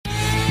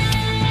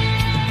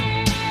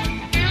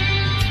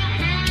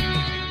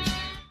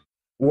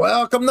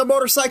Welcome to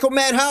Motorcycle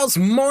Madhouse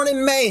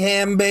Morning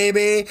Mayhem,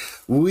 baby.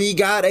 We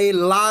got a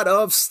lot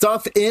of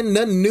stuff in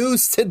the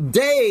news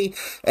today.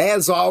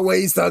 As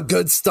always, the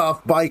good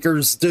stuff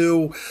bikers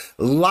do.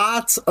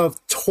 Lots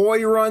of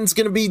toy runs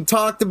going to be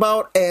talked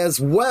about, as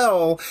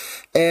well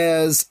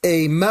as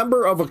a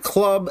member of a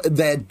club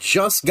that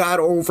just got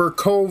over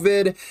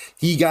COVID.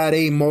 He got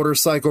a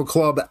motorcycle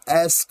club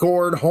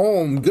escort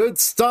home. Good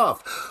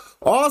stuff.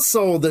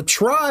 Also, the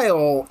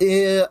trial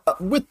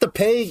with the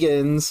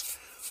Pagans,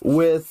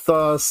 with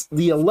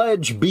the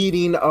alleged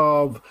beating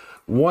of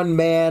one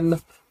man,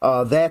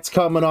 that's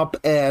coming up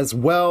as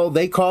well.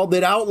 They called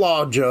it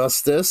outlaw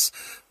justice.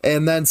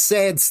 And then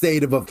sad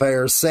state of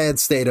affairs.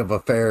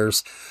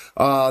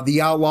 The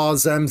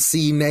Outlaws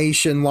MC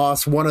Nation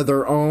lost one of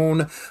their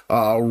own.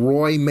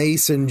 Roy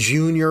Mason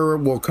Jr.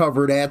 will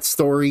cover that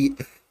story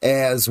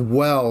as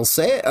well.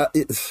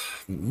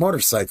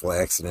 Motorcycle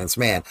accidents,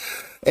 man.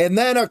 And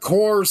then, of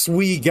course,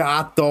 we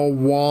got the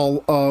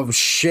Wall of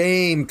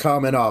Shame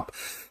coming up.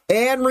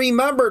 And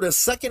remember, the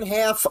second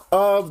half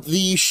of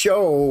the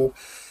show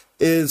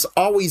is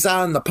always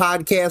on the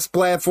podcast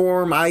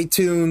platform,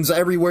 iTunes,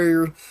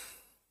 everywhere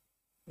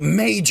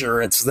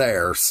major, it's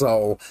there.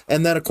 So,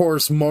 and then, of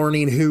course,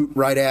 Morning Hoot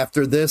right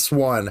after this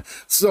one.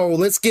 So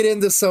let's get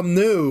into some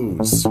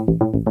news.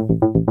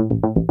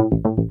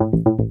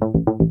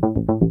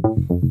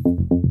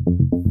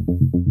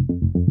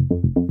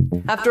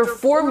 After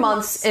 4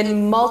 months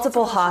in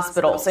multiple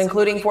hospitals,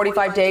 including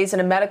 45 days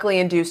in a medically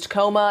induced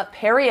coma,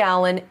 Perry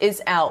Allen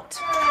is out.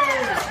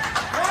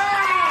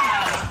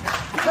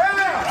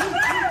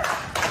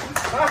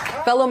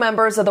 Fellow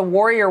members of the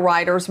Warrior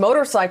Riders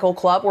Motorcycle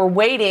Club were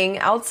waiting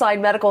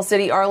outside Medical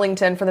City,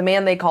 Arlington for the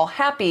man they call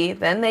Happy.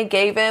 Then they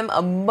gave him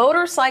a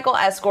motorcycle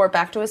escort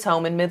back to his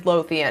home in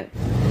Midlothian.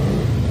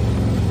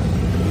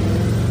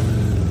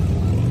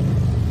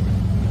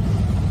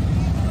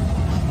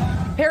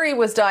 Perry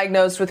was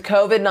diagnosed with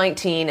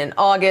COVID-19 in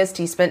August.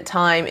 He spent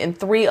time in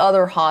 3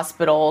 other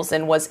hospitals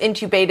and was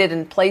intubated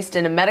and placed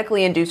in a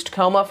medically induced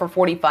coma for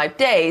 45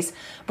 days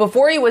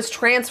before he was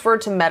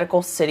transferred to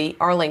Medical City,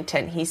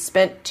 Arlington. He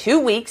spent 2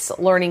 weeks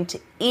learning to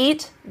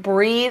eat,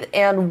 breathe,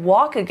 and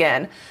walk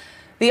again.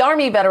 The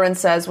Army veteran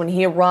says when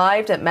he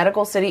arrived at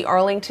Medical City,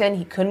 Arlington,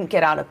 he couldn't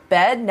get out of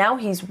bed. Now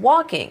he's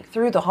walking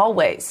through the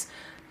hallways.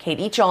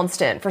 Katie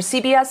Johnston for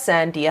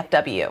CBSN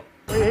DFW.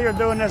 We're here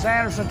doing this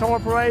Anderson Toy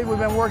Parade we've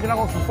been working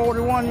on for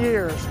 41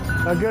 years.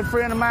 A good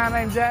friend of mine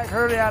named Jack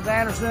Hurley out to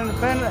Anderson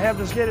Independent helped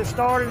us get it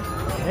started.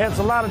 It helps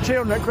a lot of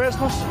children at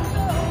Christmas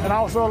and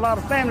also a lot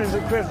of families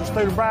at Christmas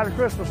through the Brighter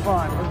Christmas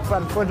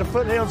Fund for the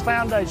Foothills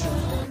Foundation.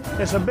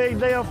 It's a big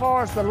deal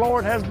for us. The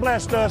Lord has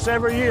blessed us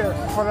every year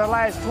for the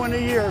last 20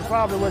 years,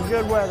 probably with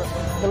good weather.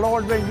 The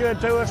Lord's been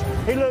good to us.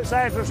 He looks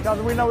after us because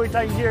we know He's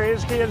taking care of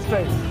His kids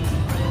too.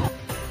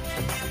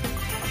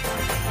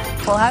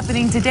 Well,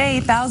 happening today,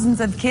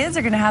 thousands of kids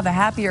are going to have a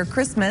happier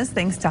Christmas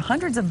thanks to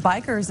hundreds of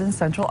bikers in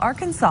central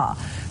Arkansas.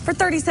 For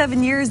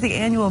 37 years, the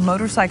annual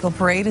motorcycle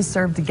parade has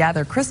served to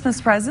gather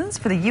Christmas presents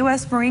for the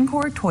U.S. Marine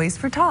Corps Toys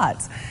for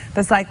Tots.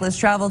 The cyclists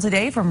travel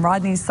today from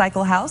Rodney's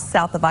Cycle House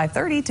south of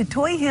I-30 to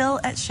Toy Hill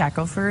at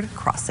Shackelford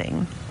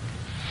Crossing.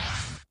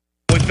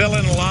 We fill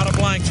in a lot of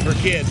blanks for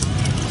kids.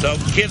 So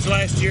kids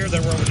last year,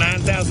 there were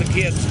 9,000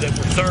 kids that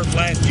were served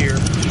last year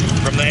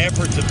from the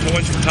efforts of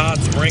Toys for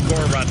Tots, the Marine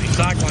Corps, Rodney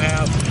Cycle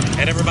House,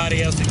 and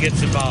everybody else that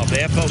gets involved, the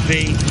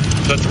FOP.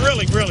 So it's a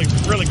really, really,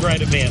 really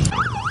great event.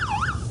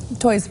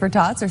 Toys for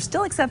Tots are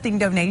still accepting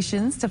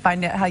donations. To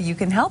find out how you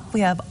can help,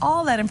 we have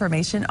all that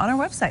information on our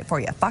website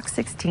for you,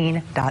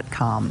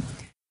 fox16.com.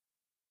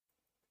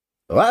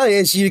 Well,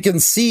 as you can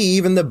see,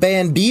 even the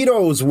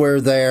Banditos were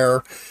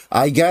there.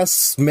 I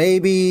guess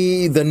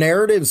maybe the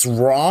narrative's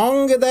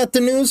wrong that the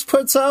news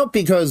puts out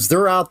because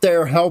they're out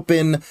there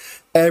helping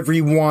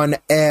everyone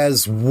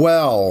as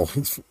well.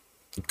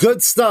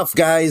 Good stuff,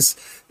 guys.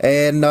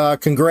 And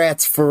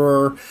congrats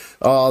for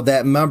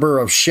that member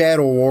of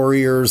Shadow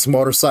Warriors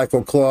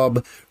Motorcycle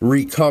Club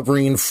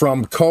recovering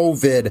from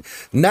COVID.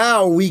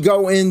 Now we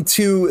go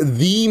into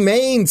the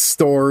main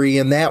story,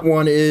 and that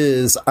one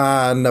is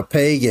on the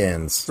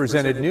Pagans.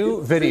 Presented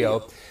new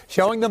video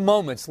showing the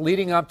moments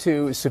leading up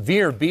to a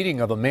severe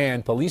beating of a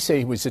man. Police say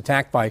he was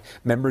attacked by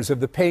members of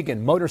the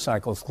Pagan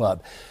Motorcycles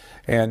Club.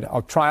 And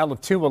a trial of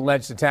 2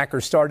 alleged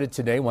attackers started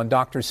today. One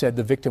doctor said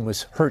the victim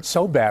was hurt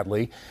so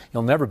badly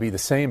he'll never be the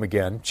same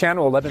again.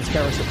 Channel 11's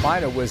Kara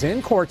Sapida was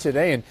in court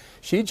today, and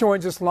she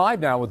joins us live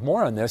now with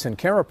more on this. And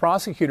Kara,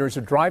 prosecutors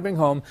are driving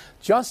home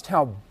just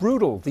how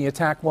brutal the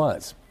attack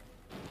was.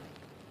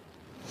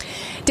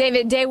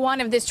 David, day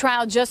 1 of this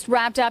trial just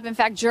wrapped up. In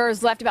fact,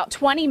 jurors left about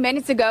 20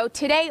 minutes ago.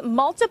 Today,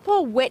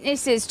 multiple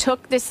witnesses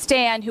took the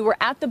stand who were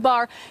at the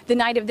bar the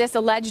night of this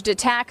alleged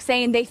attack,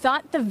 saying they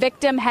thought the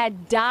victim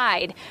had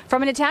died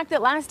from an attack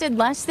that lasted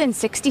less than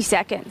 60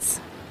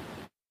 seconds.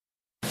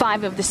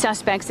 5 of the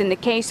suspects in the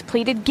case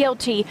pleaded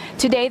guilty.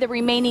 Today, the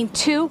remaining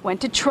 2 went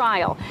to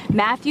trial,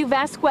 Matthew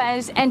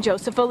Vasquez and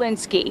Joseph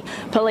Olinsky.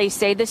 Police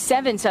say the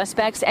 7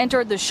 suspects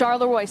entered the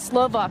Charleroi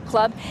Slovak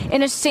Club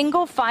in a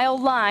single-file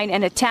line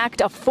and attacked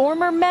a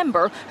former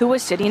member who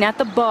was sitting at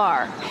the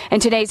bar.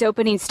 In today's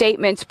opening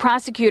statements,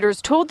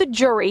 prosecutors told the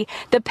jury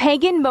the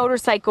Pagan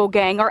motorcycle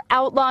gang are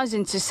outlaws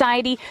in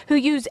society who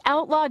use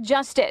outlaw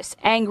justice,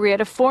 angry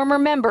at a former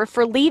member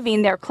for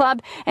leaving their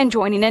club and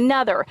joining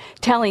another,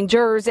 telling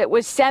jurors it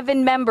was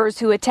 7 members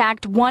who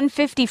attacked one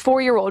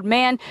 54-year-old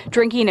man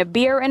drinking a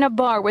beer in a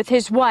bar with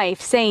his wife,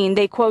 saying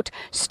they, quote,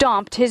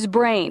 stomped his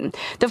brain.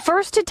 The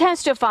first to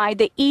testify,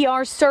 the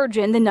ER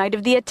surgeon the night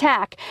of the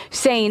attack,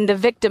 saying the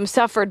victim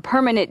suffered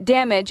permanent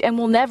damage and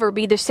will never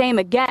be the same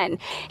again.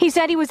 He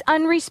said he was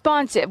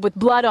unresponsive with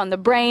blood on the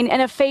brain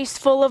and a face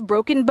full of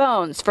broken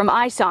bones from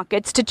eye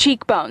sockets to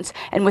cheekbones,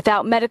 and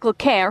without medical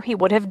care, he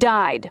would have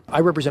died. I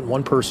represent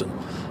one person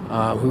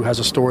who has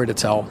a story to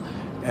tell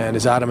and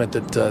is adamant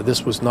that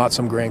this was not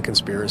some grand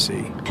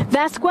conspiracy.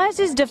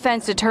 Vasquez's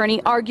defense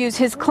attorney argues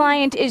his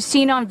client is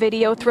seen on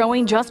video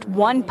throwing just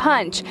one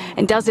punch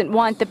and doesn't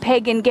want the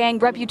Pagan gang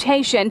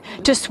reputation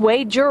to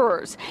sway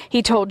jurors.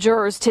 He told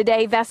jurors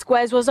today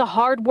Vasquez was a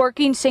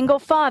hard-working single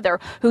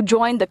father who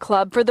joined the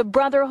club for the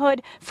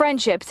brotherhood,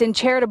 friendships, and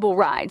charitable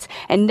rides,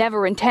 and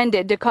never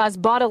intended to cause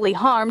bodily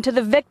harm to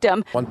the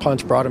victim. One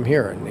punch brought him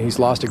here, and he's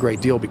lost a great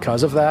deal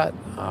because of that.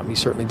 He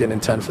certainly didn't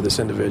intend for this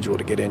individual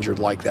to get injured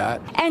like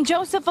that. And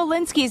Joseph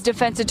Olinsky's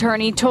defense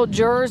attorney told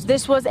jurors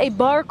this was a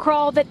bar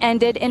crawl that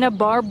ended in a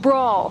bar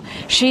brawl.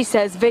 She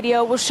says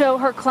video will show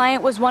her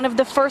client was one of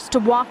the first to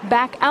walk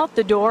back out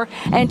the door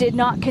and did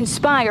not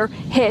conspire,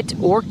 hit,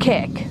 or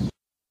kick.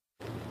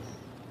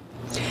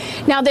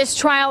 Now, this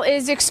trial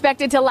is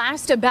expected to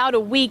last about a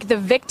week. The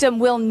victim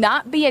will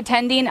not be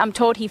attending. I'm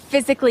told he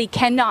physically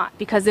cannot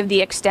because of the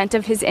extent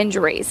of his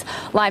injuries.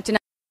 Live tonight.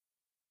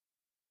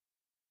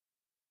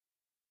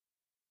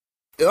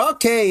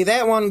 Okay,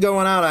 that one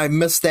going out. I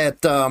missed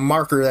that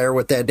marker there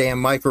with that damn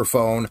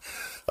microphone.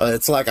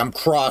 It's like I'm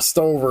crossed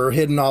over,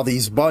 hitting all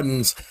these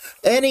buttons.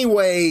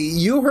 Anyway,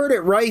 you heard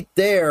it right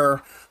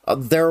there.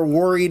 They're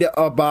worried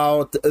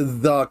about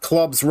the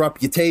club's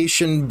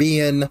reputation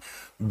being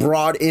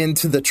brought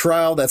into the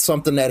trial. That's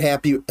something that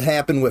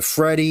happened with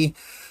Freddie.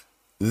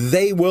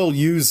 They will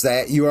use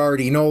that. You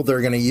already know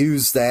they're going to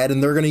use that,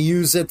 and they're going to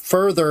use it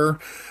further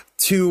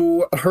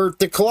to hurt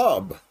the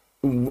club.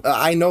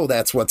 I know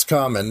that's what's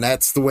coming.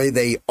 That's the way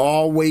they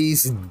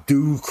always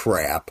do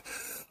crap.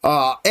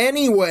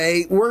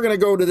 Anyway, we're going to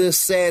go to this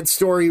sad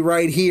story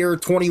right here.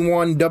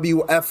 21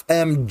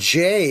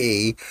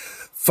 WFMJ,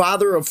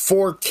 father of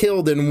 4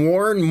 killed in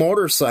Warren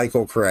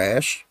motorcycle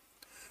crash.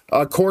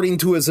 According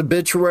to his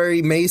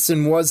obituary,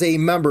 Mason was a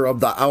member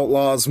of the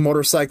Outlaws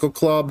Motorcycle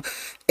Club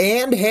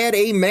and had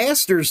a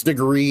master's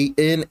degree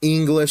in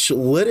English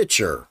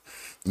literature.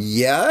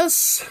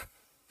 Yes,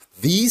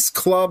 these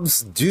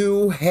clubs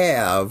do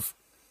have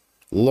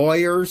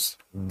lawyers,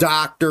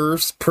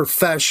 doctors,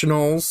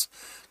 professionals,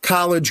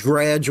 college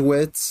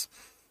graduates.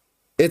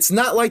 It's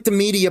not like the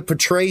media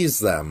portrays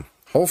them.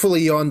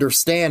 Hopefully you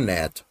understand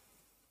that.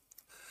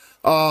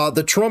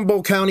 The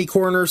Trumbull County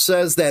coroner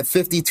says that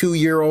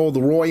 52-year-old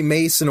Roy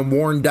Mason of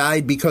Warren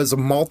died because of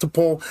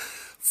multiple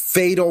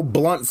fatal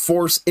blunt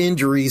force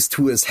injuries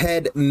to his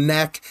head,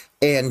 neck,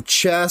 and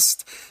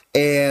chest.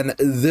 And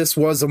this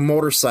was a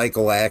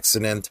motorcycle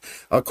accident.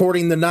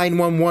 According to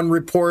 911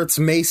 reports,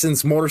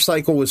 Mason's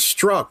motorcycle was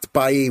struck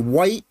by a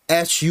white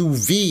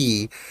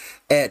SUV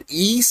at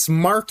East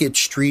Market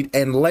Street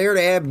and Laird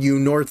Avenue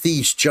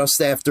Northeast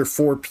just after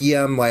 4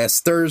 p.m.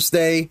 last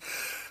Thursday.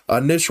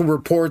 Initial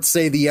reports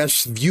say the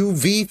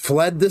SUV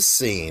fled the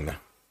scene.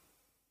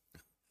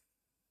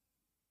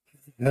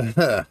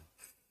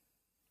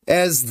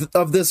 As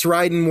of this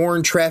ride in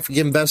Warren, traffic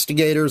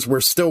investigators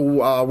were still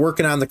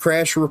working on the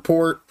crash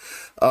report.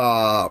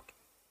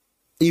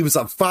 He was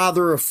a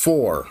father of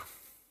 4.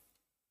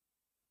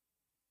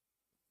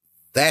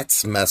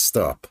 That's messed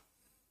up.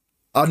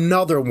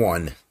 Another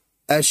one,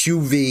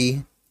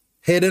 SUV,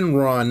 hit and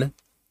run.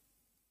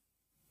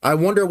 I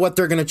wonder what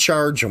they're going to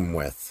charge him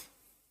with.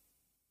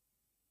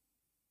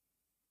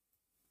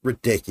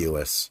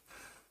 Ridiculous.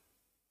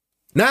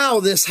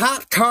 Now, this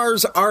Hot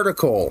Cars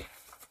article.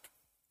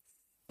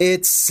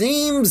 It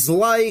seems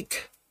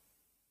like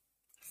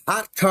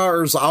Hot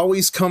Cars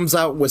always comes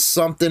out with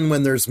something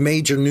when there's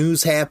major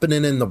news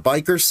happening in the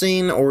biker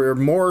scene, or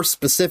more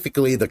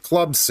specifically, the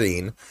club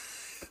scene.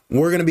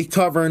 We're going to be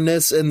covering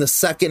this in the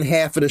second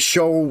half of the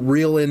show,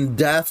 real in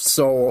depth,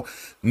 so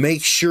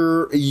make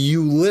sure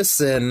you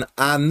listen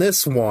on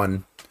this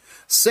one.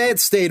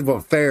 Sad state of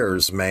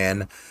affairs,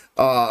 man.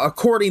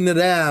 According to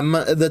them,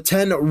 the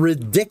 10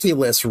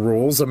 ridiculous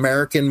rules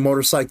American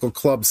motorcycle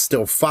clubs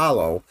still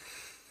follow.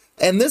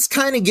 And this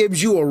kind of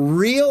gives you a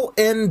real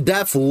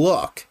in-depth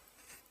look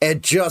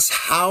at just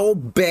how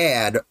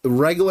bad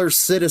regular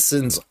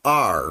citizens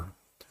are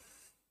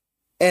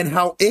and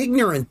how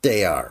ignorant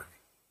they are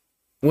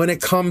when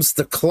it comes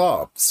to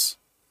clubs.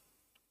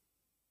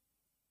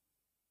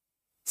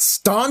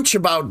 staunch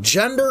about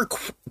gender,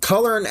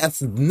 color, and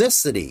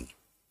ethnicity.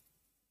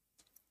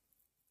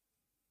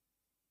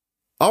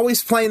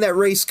 Always playing that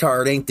race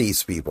card, ain't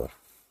these people?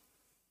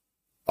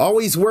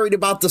 Always worried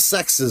about the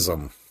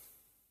sexism.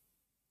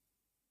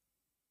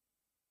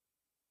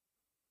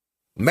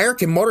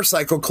 American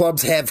motorcycle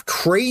clubs have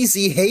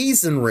crazy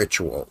hazing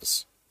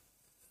rituals.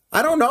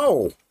 I don't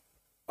know.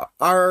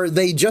 Are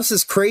they just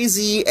as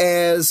crazy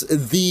as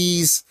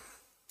these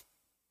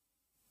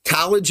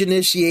college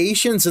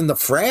initiations and the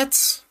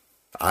frats?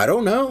 I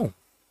don't know.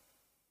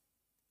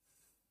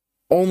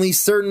 Only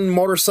certain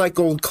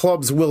motorcycle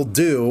clubs will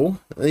do.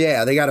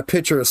 Yeah, they got a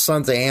picture of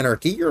Sons of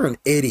Anarchy. You're an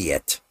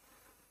idiot.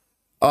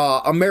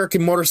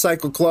 American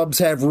motorcycle clubs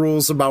have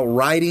rules about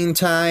riding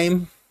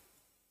time.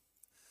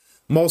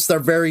 Most are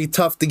very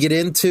tough to get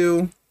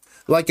into.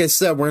 Like I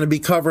said, we're going to be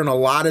covering a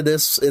lot of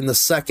this in the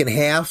second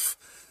half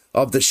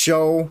of the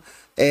show.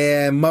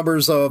 And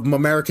members of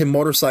American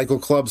motorcycle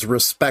clubs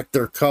respect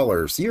their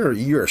colors. You're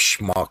a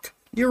schmuck.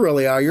 You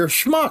really are. You're a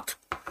schmuck.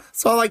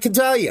 That's all I can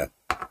tell you.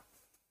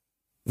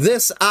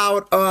 This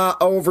out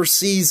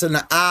overseas in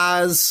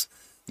Oz.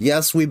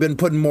 Yes, we've been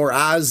putting more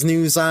Oz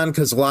news on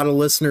because a lot of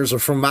listeners are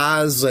from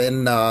Oz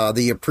and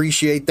they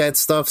appreciate that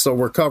stuff. So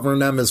we're covering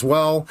them as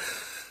well.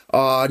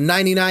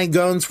 99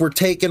 guns were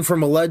taken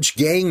from alleged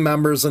gang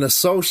members and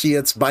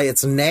associates by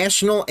its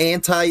national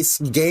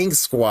anti-gang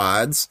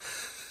squads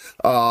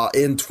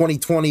in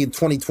 2020 and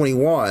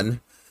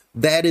 2021.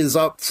 That is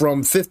up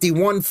from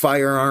 51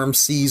 firearms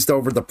seized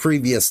over the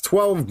previous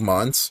 12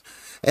 months.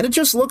 And it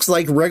just looks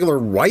like regular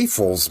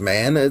rifles,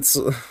 man.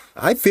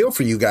 I feel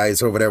for you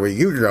guys over there with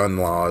your gun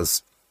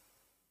laws.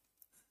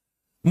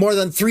 More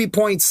than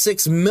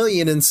 $3.6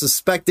 million in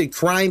suspected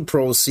crime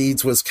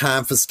proceeds was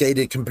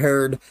confiscated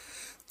compared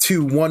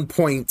to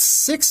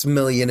 $1.6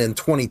 million in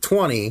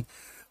 2020,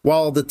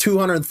 while the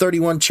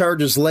 231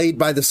 charges laid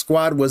by the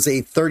squad was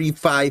a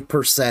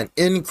 35%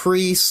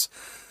 increase.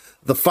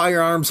 The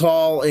firearms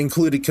haul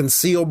included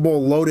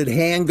concealable loaded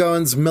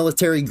handguns,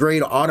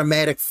 military-grade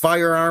automatic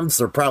firearms,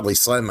 they're probably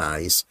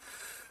semis,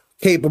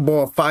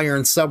 capable of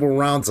firing several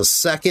rounds a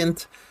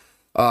second.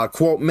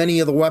 Quote, many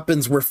of the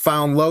weapons were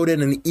found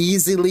loaded and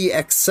easily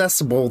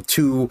accessible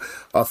to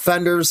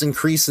offenders,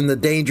 increasing the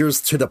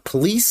dangers to the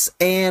police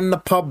and the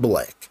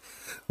public.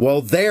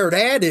 Well, there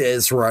that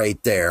is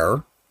right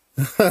there.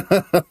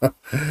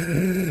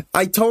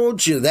 I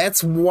told you,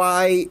 that's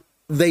why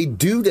they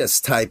do this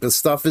type of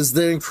stuff, is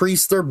to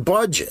increase their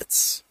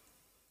budgets.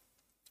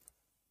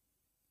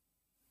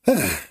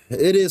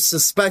 It is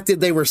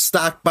suspected they were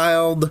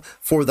stockpiled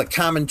for the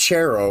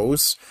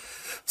Comancheros.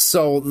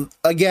 So,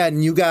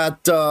 again, you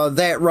got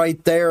that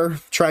right there.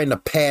 Trying to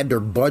pad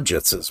their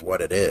budgets is what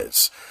it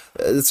is.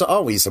 It's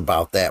always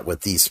about that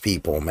with these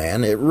people,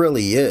 man. It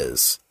really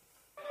is.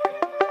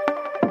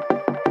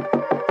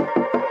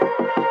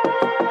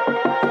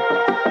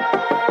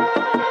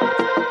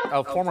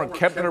 A former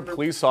Kempner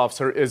police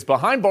officer is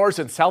behind bars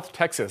in South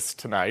Texas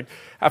tonight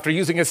after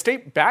using a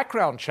state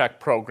background check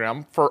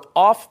program for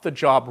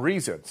off-the-job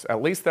reasons.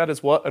 At least that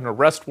is what an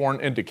arrest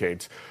warrant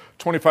indicates.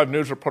 25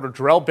 News reporter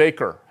Jarrell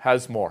Baker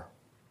has more.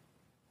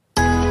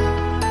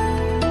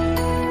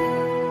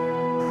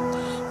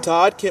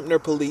 Todd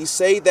Kempner police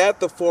say that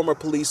the former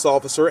police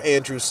officer,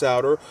 Andrew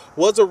Souter,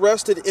 was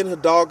arrested in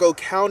Hidalgo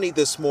County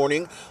this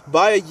morning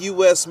by a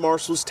U.S.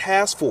 Marshals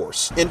task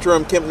force.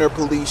 Interim Kempner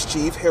Police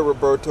Chief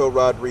Heriberto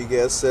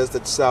Rodriguez says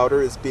that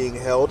Souter is being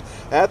held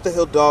at the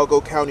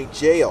Hidalgo County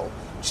Jail.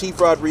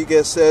 Chief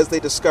Rodriguez says they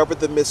discovered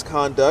the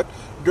misconduct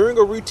during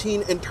a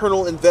routine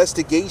internal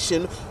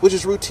investigation, which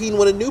is routine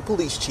when a new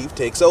police chief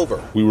takes over.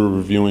 We were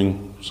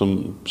reviewing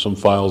some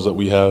files that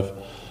we have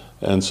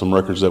and some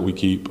records that we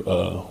keep.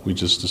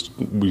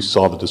 We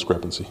saw the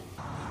discrepancy.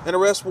 An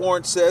arrest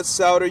warrant says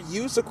Souter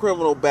used a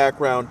criminal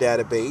background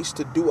database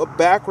to do a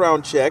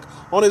background check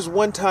on his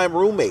one-time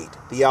roommate.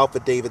 The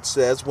affidavit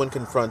says when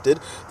confronted,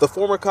 the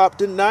former cop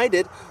denied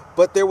it,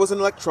 but there was an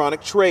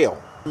electronic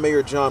trail.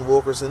 Mayor John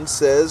Wilkerson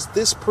says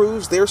this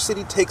proves their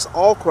city takes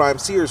all crime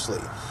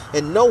seriously,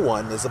 and no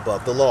one is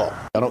above the law.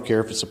 I don't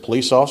care if it's a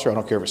police officer, I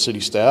don't care if it's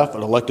city staff,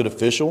 an elected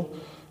official.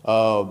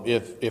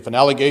 If an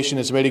allegation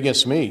is made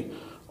against me,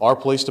 our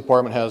police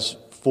department has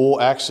full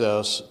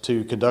access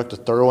to conduct a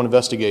thorough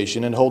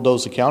investigation and hold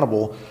those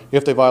accountable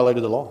if they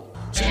violated the law.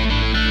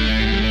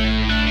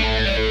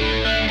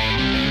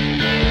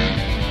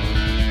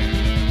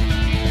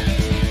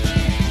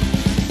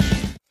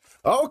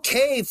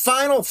 Okay,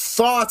 final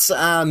thoughts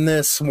on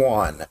this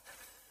one.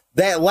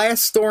 That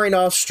last story in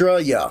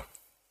Australia,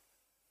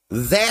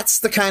 that's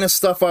the kind of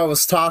stuff I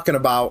was talking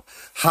about,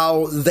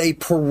 how they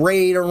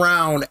parade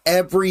around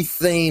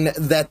everything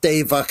that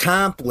they've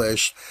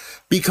accomplished,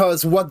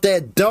 because what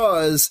that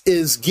does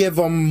is give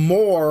them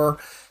more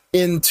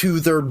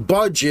into their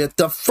budget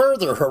to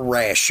further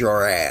harass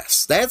your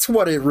ass. That's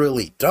what it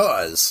really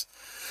does.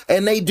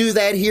 And they do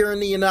that here in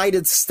the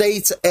United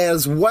States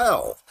as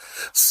well.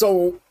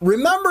 So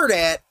remember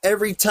that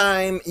every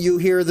time you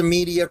hear the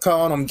media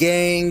calling them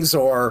gangs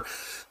or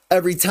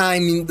every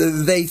time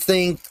they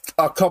think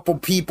a couple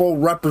people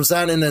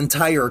represent an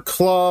entire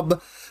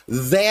club.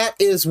 That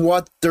is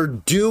what they're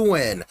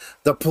doing.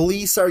 The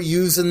police are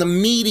using the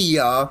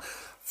media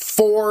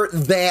for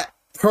that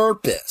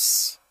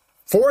purpose.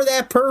 For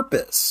that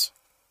purpose.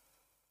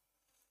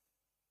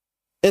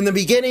 In the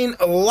beginning,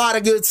 a lot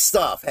of good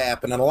stuff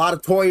happened, and a lot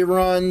of toy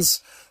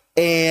runs,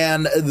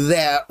 and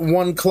that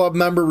one club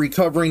member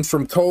recovering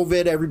from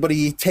COVID.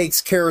 Everybody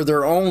takes care of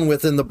their own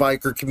within the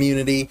biker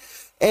community,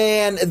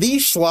 and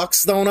these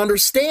schlucks don't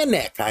understand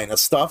that kind of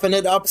stuff, and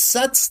it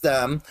upsets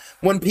them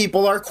when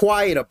people are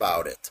quiet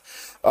about it.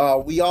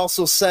 We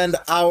also send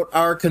out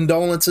our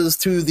condolences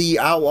to the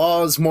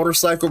Outlaws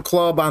Motorcycle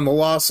Club on the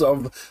loss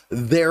of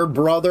their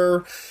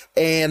brother.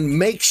 And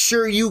make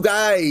sure you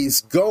guys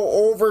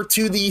go over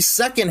to the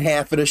second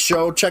half of the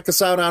show. Check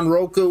us out on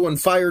Roku and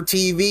Fire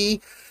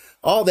TV.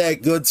 All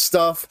that good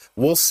stuff.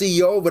 We'll see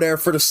you over there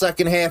for the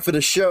second half of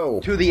the show.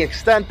 To the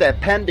extent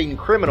that pending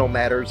criminal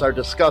matters are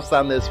discussed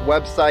on this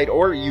website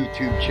or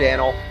YouTube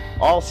channel,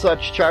 all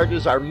such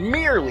charges are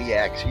merely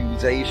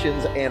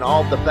accusations, and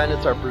all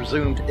defendants are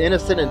presumed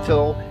innocent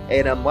until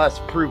and unless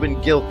proven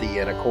guilty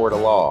in a court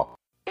of law.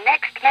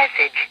 Next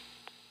message.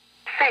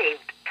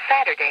 Saved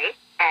Saturday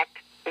at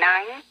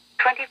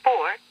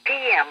 9:24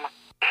 p.m.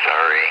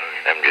 Sorry,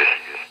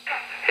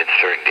 it's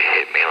starting to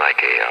hit me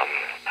like a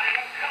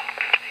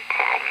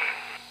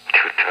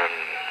 2-ton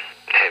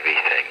heavy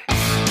thing.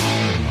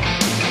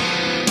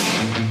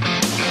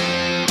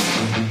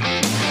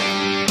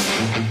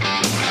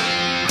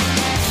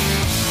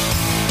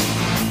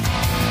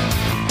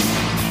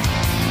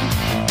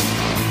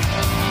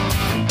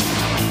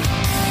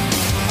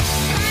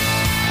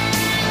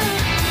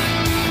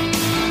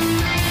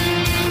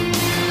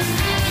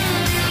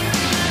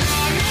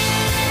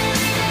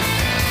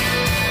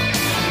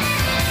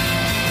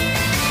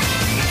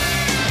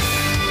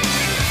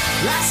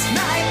 Last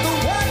night the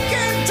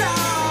working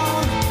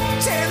dawn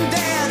turned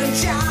down in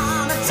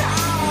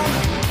Chinatown,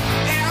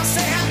 and I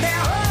said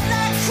there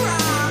only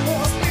crime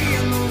was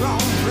being the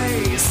wrong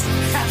place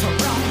at the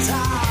wrong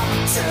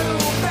time. Too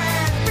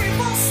bad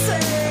people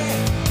say,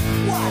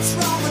 what's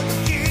wrong with the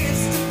kids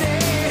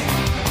today?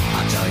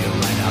 I tell you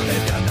right now,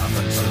 they've got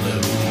nothing to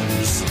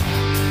lose.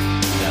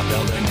 They're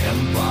building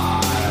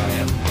empire.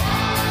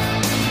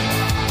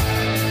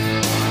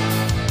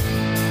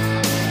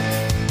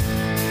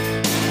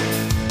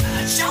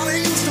 Johnny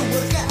used to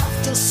work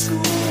after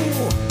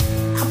school,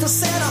 after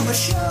set on the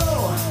show.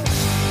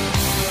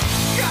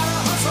 Gotta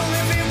hustle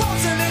if he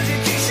wants an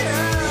education.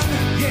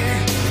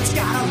 Yeah, it's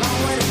got a long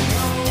way to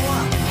go.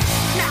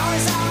 Now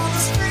he's out on the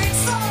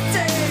streets all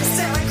day,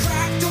 selling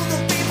crack to the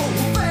people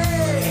who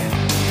pay.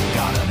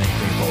 Got an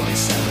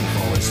AK-47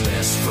 for his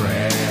best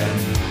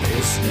friend.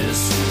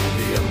 Business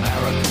the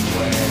American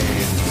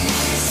way.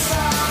 East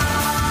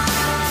side,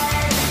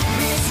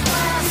 East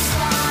West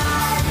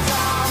side,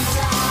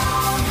 downtown.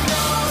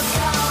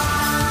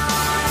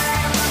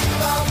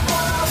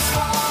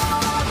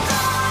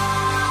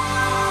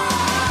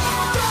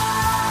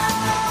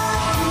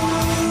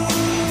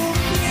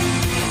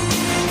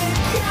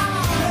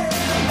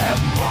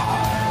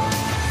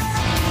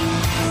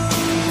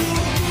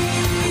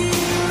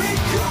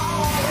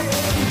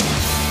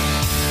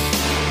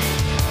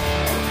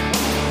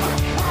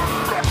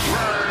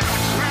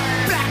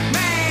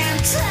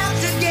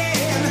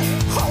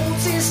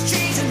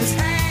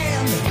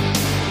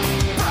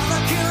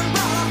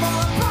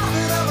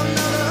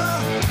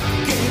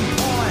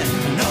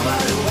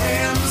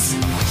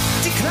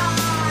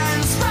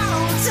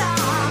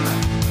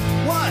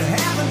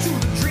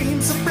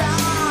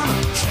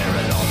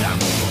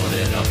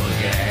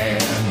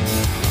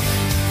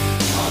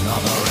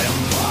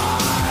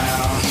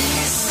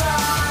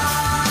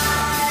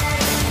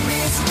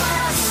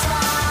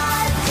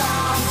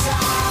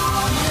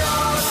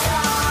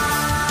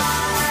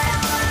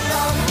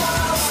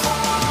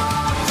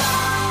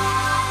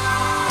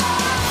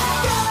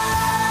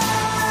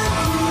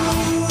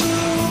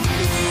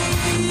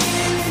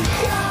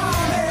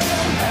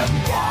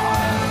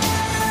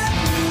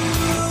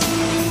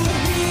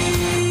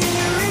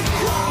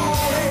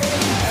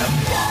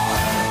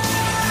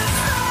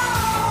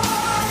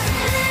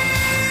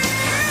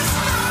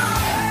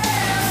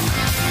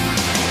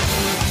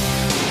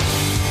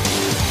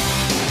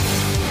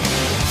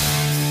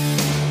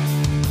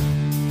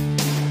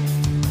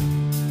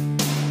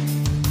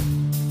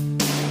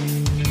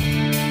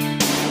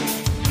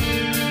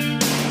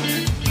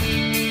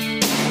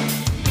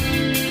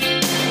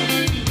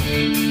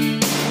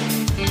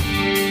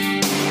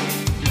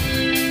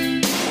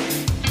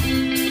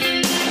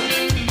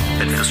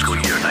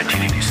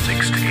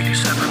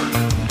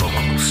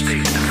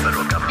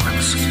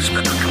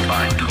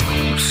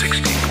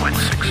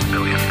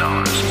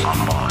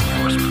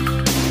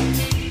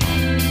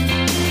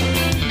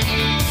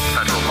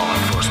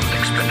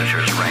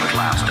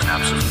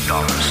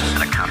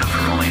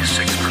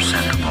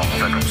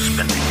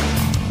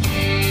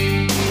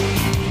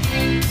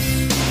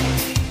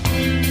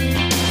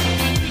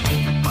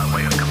 By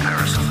way of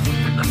comparison,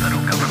 the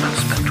federal government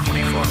spent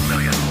 $24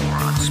 million more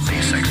on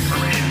SpaceX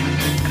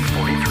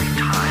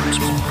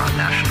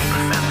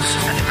defense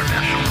and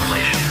international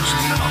relations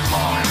of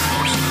law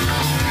enforcement.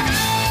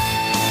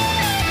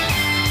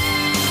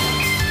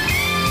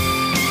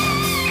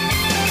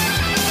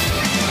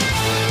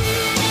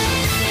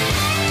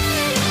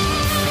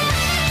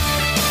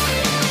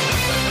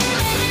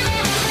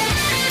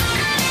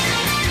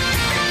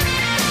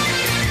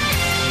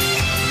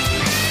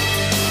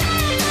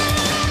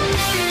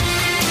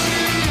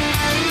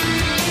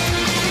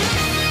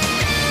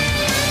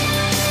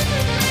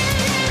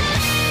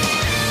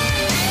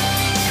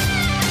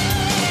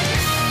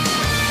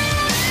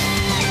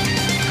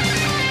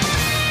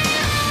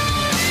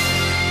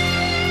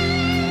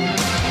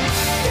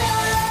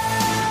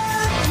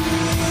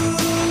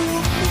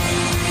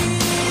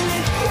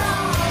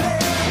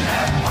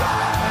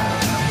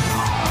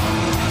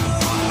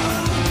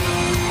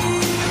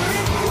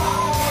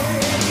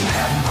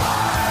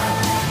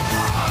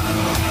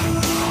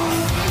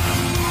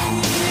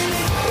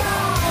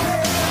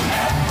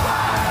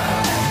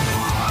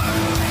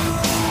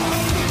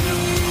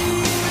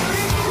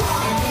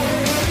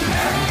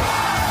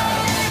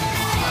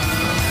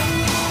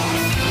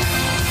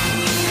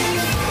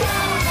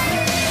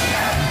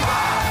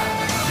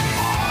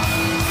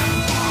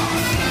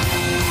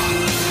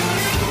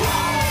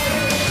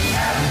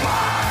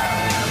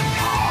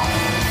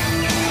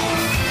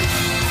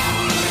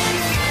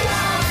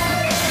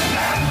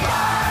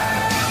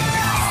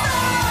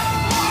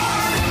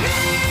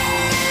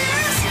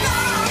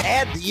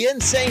 The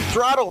Insane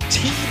Throttle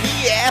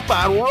TV app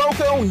on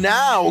Roku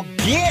now.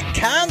 Get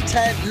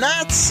content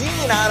not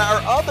seen on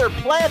our other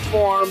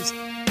platforms.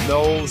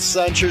 No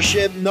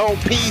censorship, no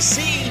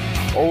PC,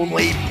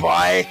 only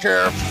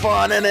biker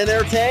fun and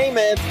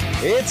entertainment.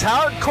 It's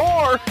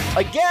hardcore.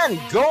 Again,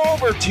 go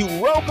over to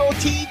Roku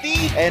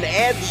TV and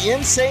add the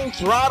Insane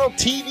Throttle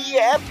TV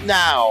app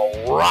now.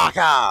 Rock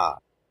on.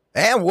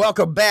 And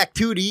welcome back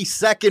to the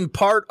second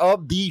part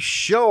of the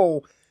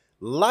show.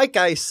 Like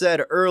I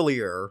said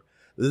earlier,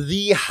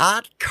 the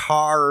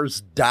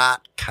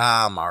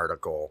hotcars.com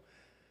article.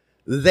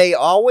 They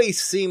always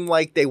seem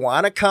like they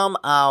want to come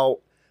out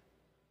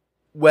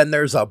when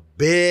there's a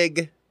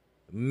big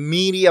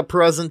media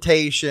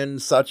presentation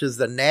such as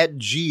the Nat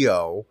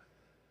Geo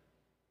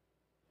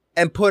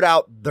and put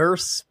out their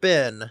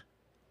spin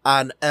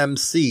on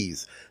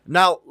MCs.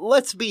 Now,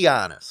 let's be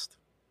honest.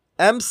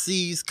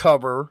 MCs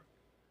cover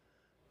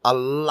a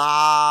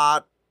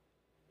lot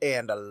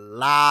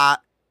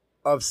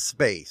of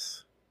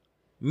space.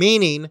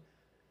 Meaning,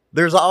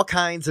 there's all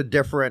kinds of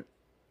different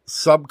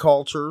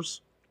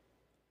subcultures,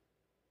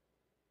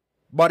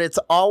 but it's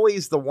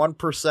always the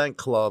 1%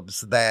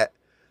 clubs that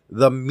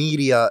the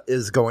media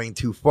is going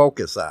to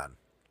focus on.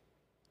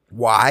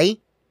 Why?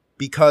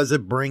 Because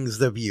it brings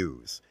the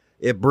views.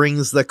 It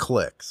brings the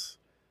clicks.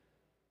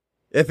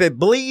 If it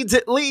bleeds,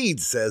 it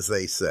leads, as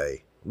they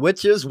say,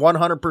 which is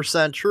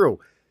 100% true.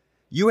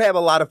 You have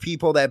a lot of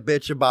people that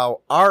bitch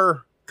about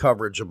our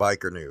coverage of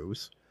biker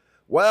news.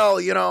 Well,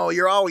 you know,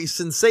 you're always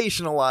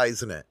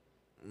sensationalizing it.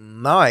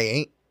 No, I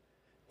ain't.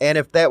 And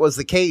if that was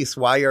the case,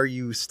 why are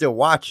you still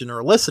watching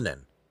or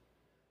listening?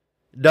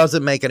 It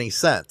doesn't make any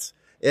sense.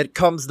 It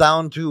comes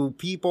down to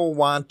people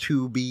want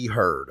to be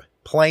heard.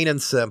 Plain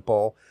and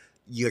simple.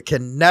 You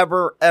can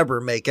never, ever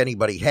make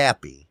anybody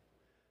happy.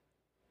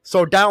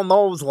 So down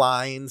those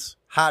lines,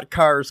 Hot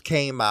Cars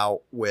came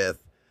out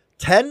with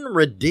 10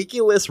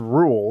 ridiculous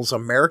rules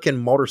American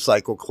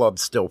motorcycle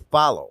clubs still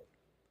follow.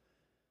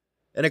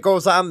 And it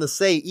goes on to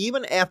say,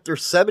 even after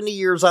 70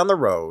 years on the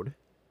road,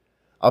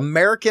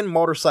 American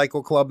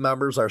Motorcycle Club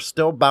members are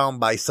still bound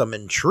by some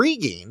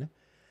intriguing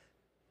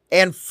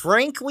and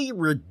frankly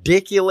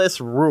ridiculous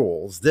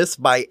rules. This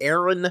by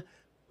Aaron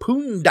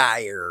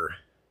Poondire.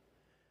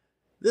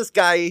 This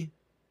guy,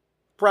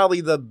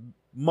 probably the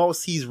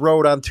most he's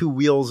rode on two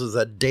wheels is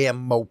a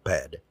damn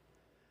moped.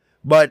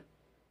 But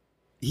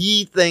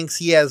he thinks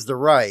he has the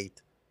right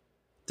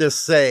to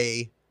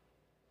say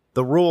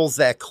the rules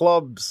that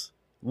clubs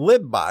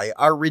live by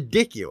are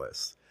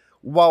ridiculous.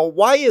 Well,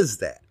 why is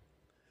that?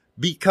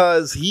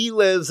 Because he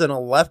lives in a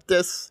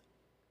leftist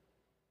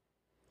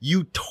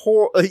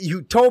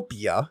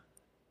utopia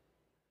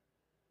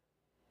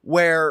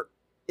where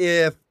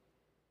if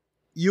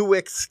you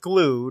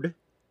exclude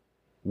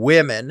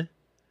women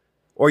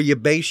or you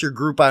base your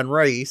group on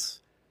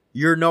race,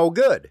 you're no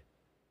good.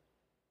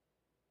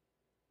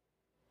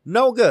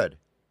 No good.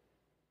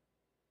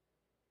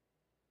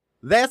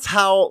 That's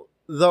how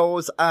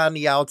those on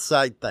the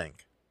outside think.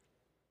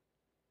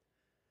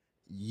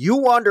 You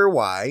wonder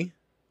why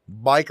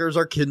bikers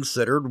are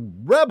considered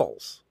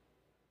rebels.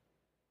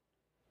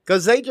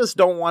 Because they just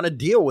don't want to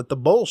deal with the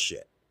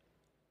bullshit.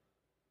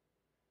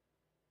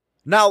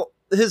 Now,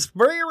 his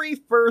very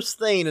first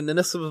thing, and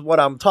this is what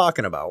I'm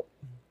talking about,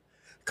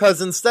 because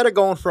instead of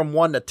going from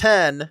 1 to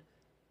 10,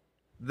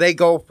 they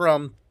go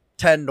from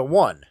 10 to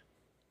 1.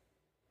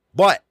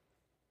 But,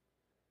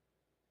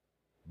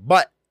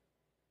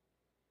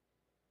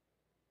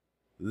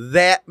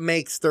 that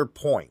makes their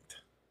point.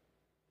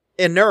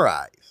 In their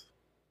eyes.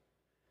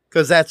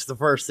 Because that's the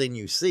first thing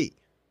you see.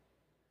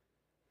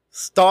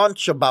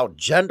 staunch about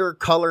gender,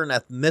 color, and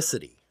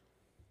ethnicity.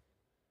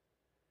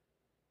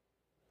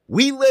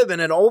 We live in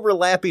an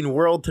overlapping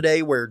world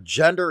today where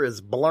gender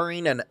is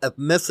blurring and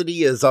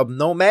ethnicity is of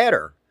no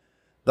matter.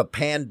 The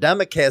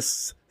pandemic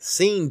has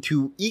seemed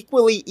to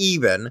equally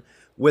even,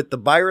 with the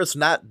virus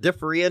not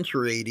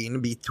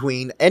differentiating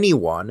between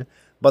anyone,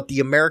 but the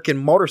American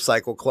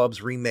motorcycle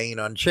clubs remain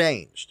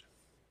unchanged.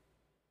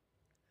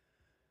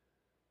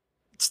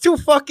 It's too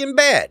fucking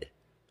bad.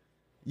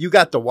 You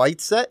got the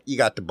white set, you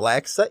got the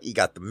black set, you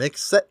got the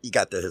mixed set, you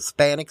got the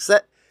Hispanic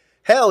set.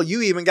 Hell,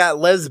 you even got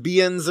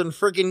lesbians and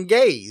freaking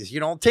gays,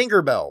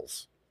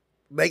 Tinkerbells.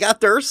 They got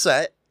their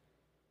set.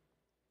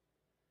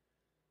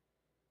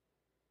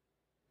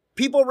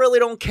 People really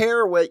don't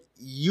care what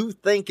you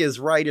think is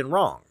right and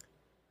wrong.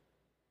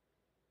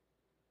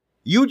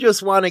 You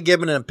just want to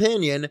give an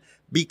opinion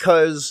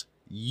because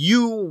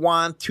you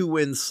want to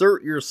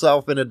insert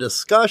yourself in a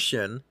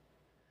discussion.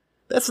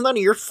 That's none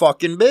of your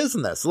fucking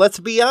business. Let's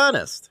be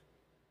honest.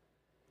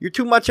 You're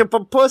too much of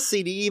a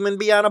pussy to even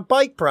be on a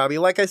bike, probably.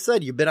 Like I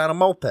said, you've been on a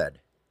moped.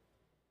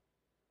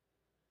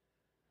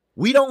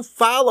 We don't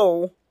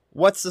follow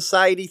what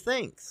society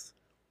thinks.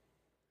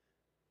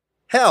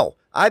 Hell,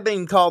 I've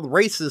been called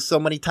racist so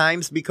many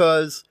times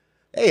because,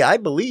 hey, I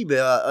believe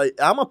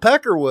I'm a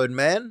Peckerwood,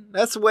 man.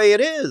 That's the way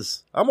it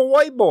is. I'm a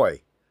white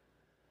boy.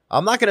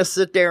 I'm not going to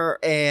sit there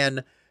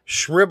and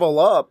shrivel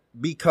up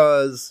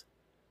because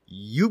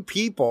you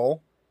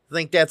people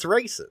think that's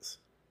racist.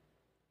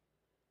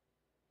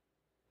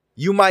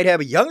 You might have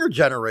a younger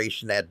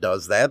generation that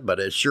does that, but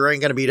it sure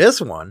ain't going to be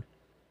this one.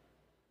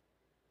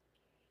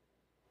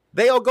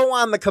 They'll go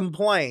on to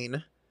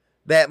complain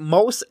that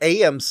most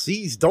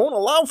AMCs don't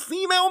allow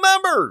female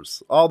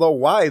members. Although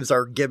wives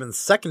are given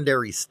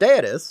secondary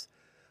status,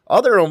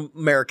 other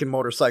American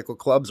motorcycle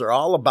clubs are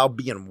all about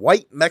being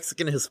white,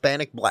 Mexican,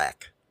 Hispanic,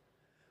 black.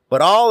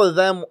 But all of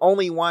them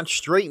only want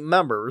straight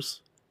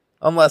members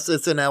unless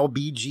it's an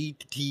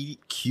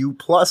LGBTQ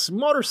plus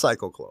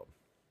motorcycle club.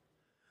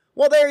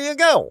 Well, there you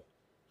go.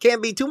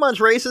 Can't be too much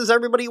racist.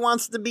 Everybody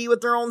wants to be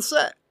with their own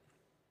set.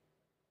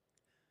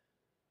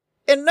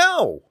 And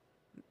no,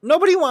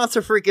 nobody wants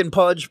a freaking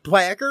pudge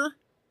packer.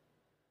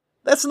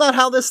 That's not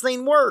how this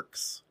thing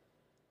works.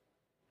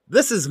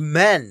 This is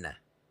men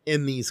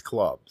in these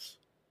clubs.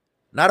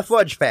 Not a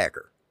fudge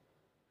packer.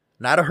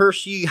 Not a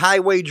Hershey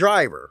highway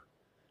driver.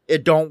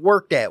 It don't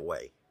work that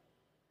way.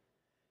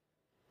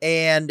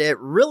 And it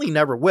really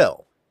never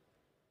will.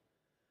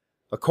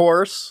 Of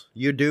course,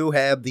 you do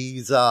have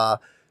these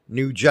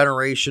new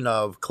generation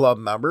of club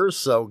members,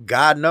 so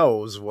God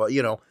knows what,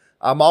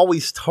 I'm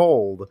always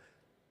told,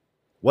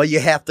 well, you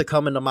have to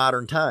come into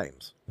modern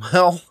times.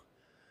 Well,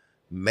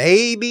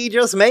 maybe,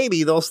 just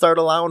maybe, they'll start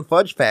allowing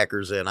fudge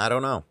packers in. I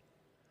don't know.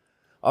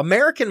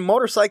 American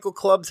motorcycle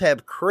clubs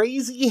have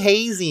crazy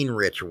hazing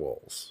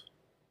rituals.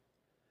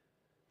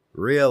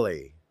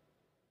 Really?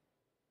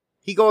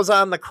 He goes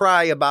on to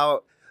cry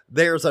about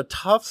there's a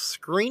tough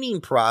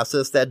screening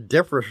process that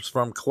differs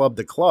from club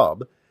to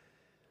club.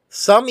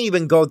 Some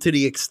even go to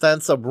the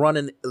extent of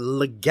running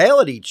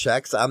legality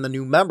checks on the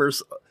new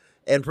members,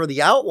 and for the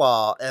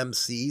outlaw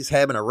MCs,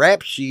 having a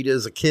rap sheet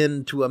is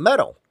akin to a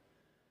medal.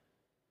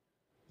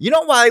 You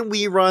know why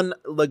we run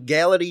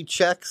legality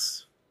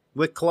checks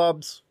with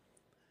clubs?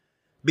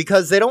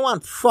 Because they don't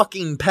want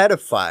fucking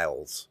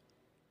pedophiles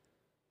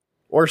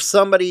or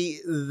somebody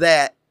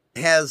that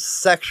has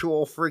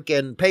sexual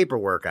freaking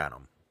paperwork on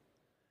them.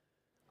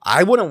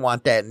 I wouldn't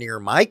want that near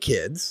my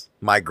kids,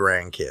 my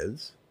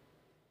grandkids.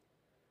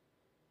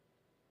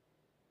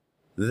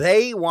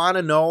 They want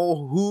to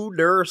know who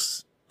their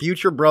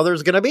future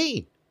brother's going to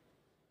be.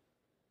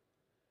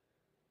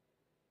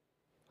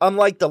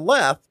 Unlike the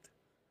left,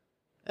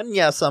 and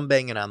yes, I'm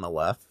banging on the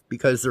left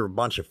because they're a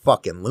bunch of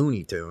fucking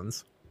Looney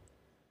Tunes.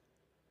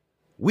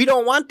 We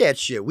don't want that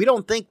shit. We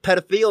don't think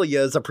pedophilia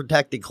is a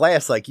protected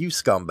class like you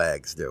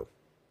scumbags do.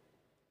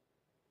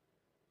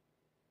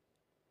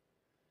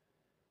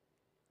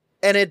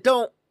 And it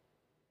don't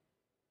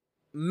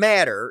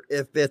matter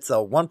if it's a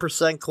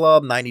 1%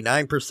 club,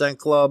 99%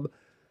 club.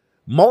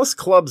 Most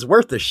clubs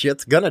worth of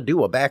shit's gonna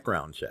do a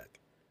background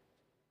check.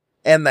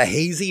 And the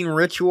hazing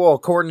ritual,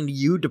 according to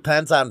you,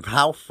 depends on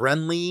how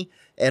friendly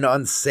and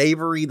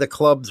unsavory the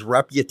club's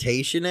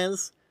reputation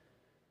is?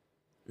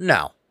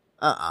 No.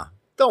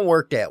 Don't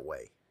work that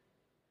way.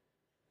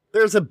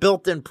 There's a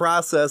built-in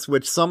process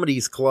with some of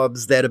these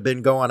clubs that have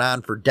been going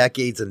on for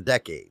decades and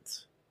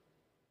decades.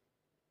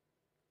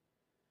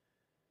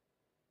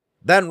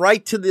 Then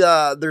right to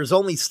there's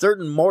only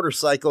certain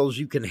motorcycles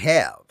you can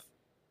have.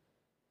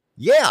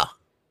 Yeah,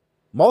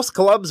 most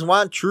clubs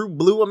want true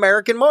blue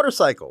American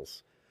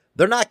motorcycles.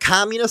 They're not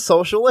communist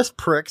socialist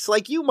pricks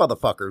like you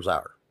motherfuckers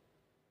are.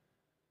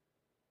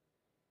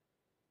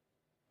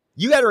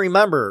 You got to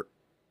remember,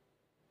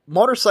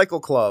 motorcycle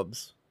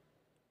clubs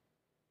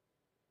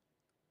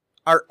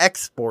are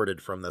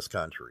exported from this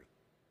country.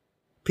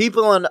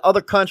 People in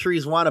other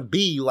countries want to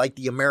be like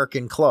the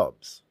American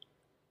clubs.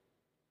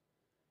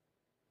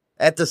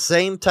 At the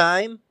same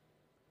time,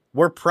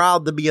 we're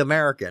proud to be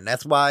American.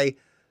 That's why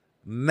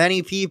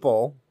many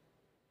people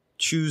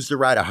choose to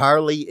ride a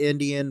Harley,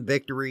 Indian,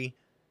 Victory,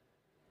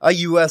 a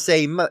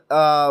USA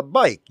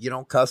bike,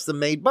 custom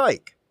made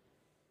bike.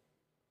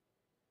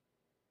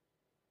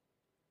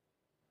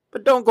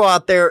 But don't go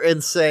out there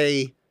and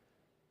say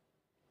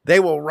they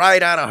will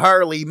ride on a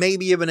Harley,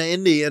 maybe even an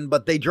Indian,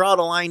 but they draw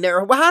the line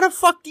there. Well, how the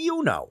fuck do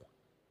you know?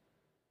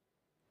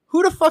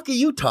 Who the fuck are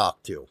you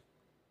talk to?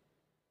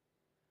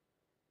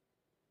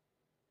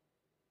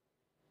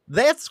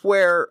 That's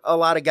where a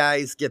lot of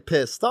guys get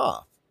pissed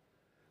off.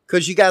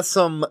 Because you got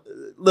some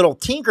little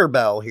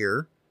Tinkerbell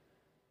here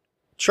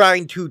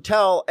trying to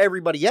tell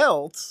everybody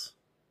else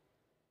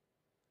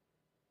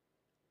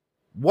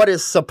what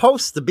is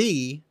supposed to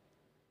be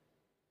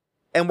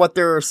and what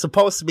they're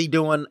supposed to be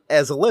doing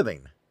as a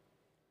living.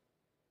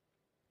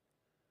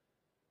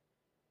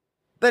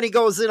 Then he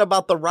goes in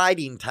about the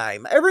riding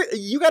time.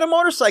 You got a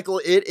motorcycle,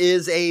 it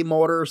is a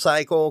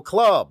motorcycle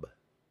club.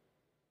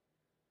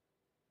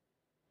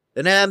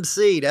 An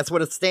MC, that's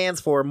what it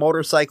stands for,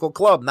 motorcycle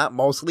club, not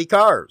mostly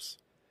cars.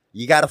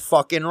 You gotta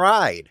fucking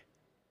ride.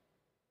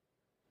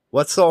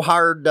 What's so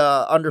hard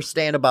to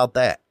understand about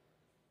that?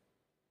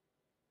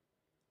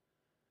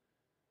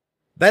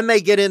 Then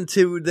they get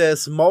into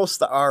this,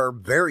 most are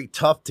very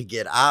tough to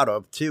get out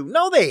of too.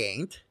 No, they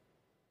ain't.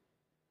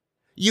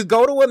 You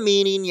go to a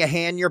meeting, you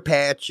hand your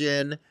patch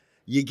in,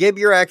 you give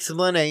your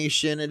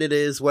explanation, and it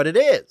is what it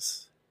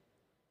is.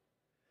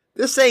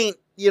 This ain't,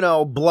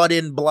 blood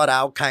in, blood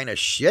out kind of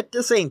shit.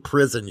 This ain't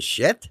prison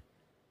shit.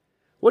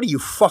 What are you,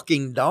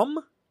 fucking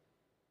dumb?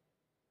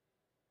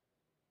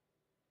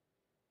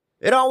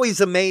 It always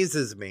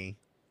amazes me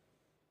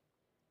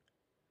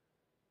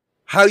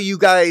how you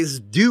guys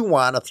do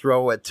want to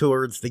throw it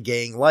towards the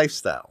gang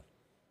lifestyle.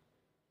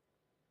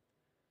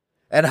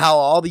 And how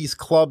all these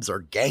clubs are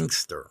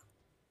gangster.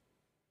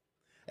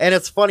 And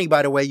it's funny,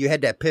 by the way, you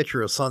had that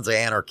picture of Sons of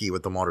Anarchy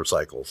with the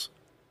motorcycles.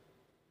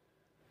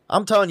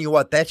 I'm telling you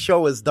what, that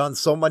show has done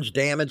so much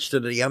damage to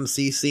the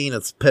MC scene,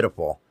 it's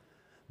pitiful.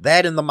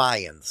 That and the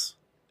Mayans.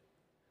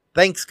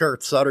 Thanks,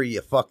 Kurt Sutter, you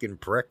fucking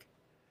prick.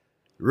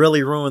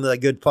 Really ruined a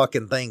good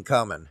fucking thing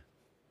coming.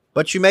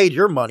 But you made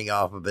your money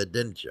off of it,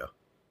 didn't you?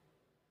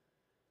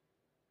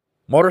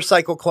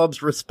 Motorcycle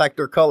clubs respect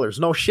their colors.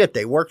 No shit,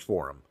 they worked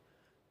for them.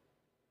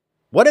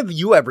 What have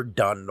you ever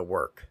done to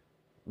work?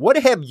 What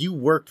have you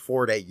worked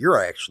for that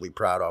you're actually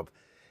proud of?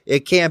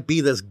 It can't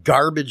be this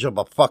garbage of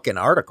a fucking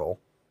article.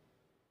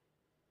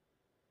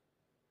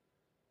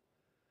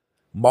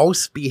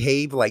 Most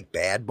behave like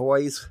bad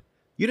boys.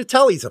 You'd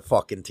tell he's a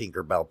fucking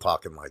Tinkerbell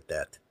talking like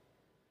that.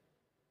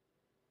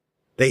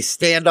 They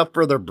stand up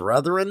for their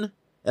brethren,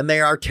 and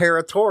they are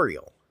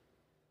territorial.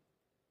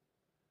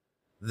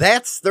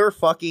 That's their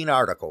fucking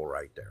article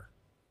right there.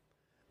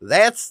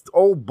 That's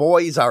old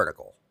boy's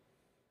article.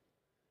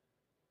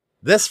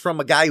 This from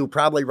a guy who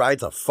probably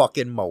rides a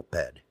fucking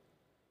moped.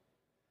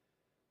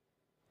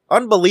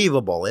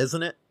 Unbelievable,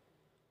 isn't it?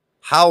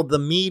 How the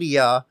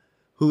media,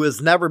 who has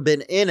never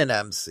been in an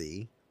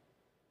MC,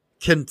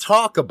 can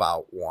talk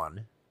about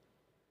one,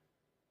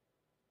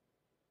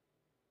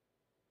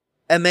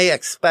 and they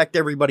expect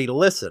everybody to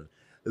listen.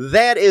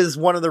 That is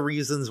one of the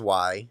reasons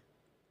why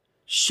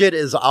shit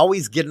is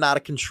always getting out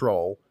of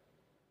control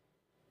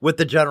with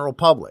the general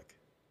public.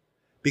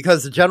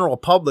 Because the general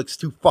public's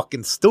too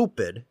fucking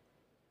stupid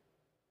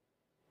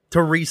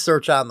to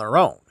research on their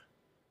own.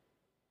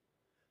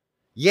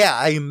 Yeah,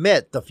 I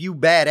admit the few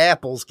bad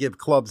apples give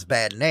clubs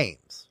bad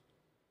names.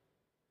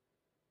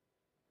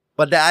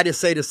 But I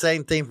just say the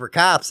same thing for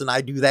cops, and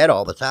I do that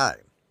all the time.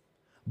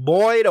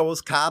 Boy,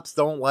 those cops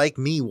don't like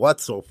me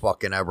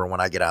whatsoever when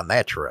I get on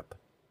that trip.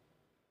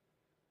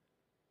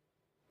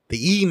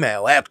 The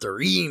email after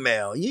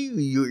email,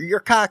 you're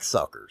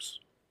cocksuckers.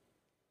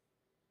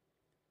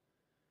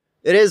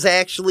 It is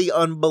actually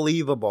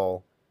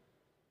unbelievable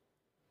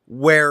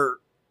where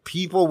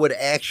people would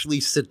actually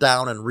sit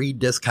down and read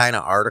this kind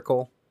of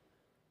article,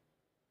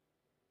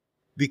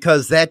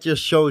 because that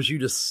just shows you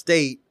the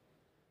state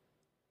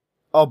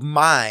of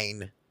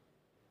mind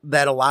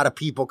that a lot of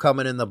people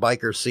coming in the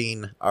biker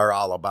scene are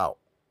all about.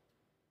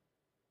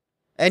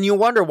 And you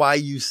wonder why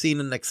you've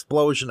seen an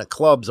explosion of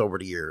clubs over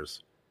the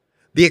years.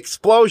 The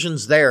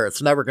explosion's there.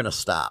 It's never going to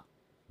stop.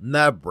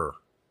 Never.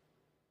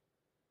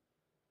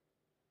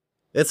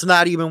 It's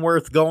not even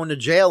worth going to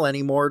jail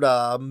anymore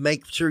to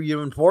make sure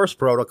you enforce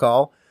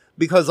protocol,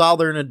 because all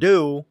they're going to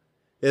do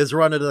is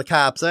run into the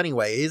cops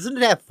anyway. Isn't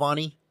that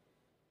funny?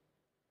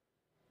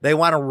 They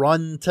want to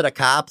run to the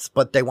cops,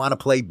 but they want to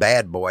play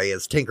bad boy,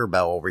 as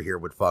Tinkerbell over here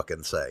would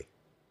fucking say.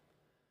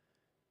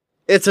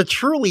 It's a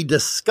truly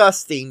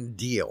disgusting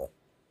deal.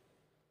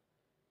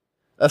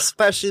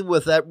 Especially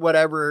with that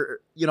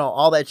whatever,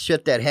 all that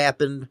shit that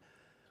happened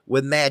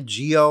with Nat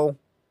Geo.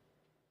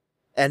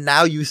 And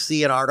now you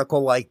see an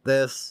article like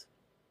this.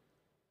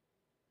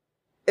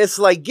 It's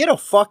like, get a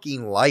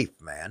fucking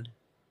life, man.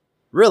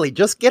 Really,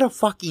 just get a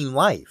fucking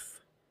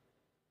life.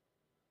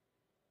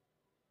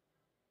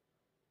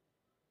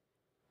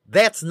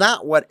 That's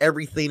not what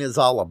everything is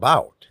all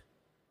about.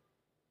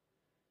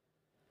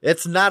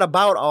 It's not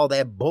about all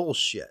that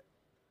bullshit.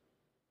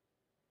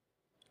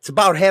 It's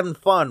about having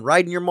fun,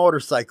 riding your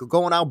motorcycle,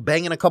 going out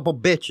banging a couple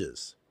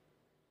bitches.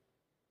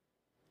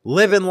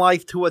 Living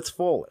life to its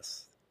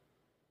fullest.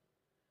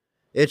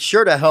 It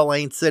sure the hell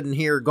ain't sitting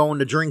here going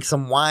to drink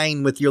some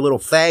wine with your little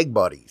fag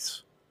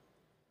buddies.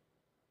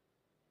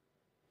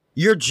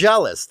 You're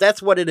jealous.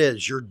 That's what it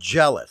is. You're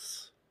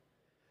jealous.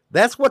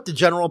 That's what the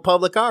general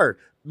public are.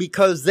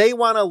 Because they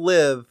want to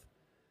live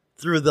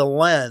through the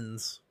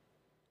lens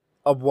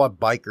of what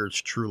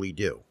bikers truly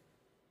do.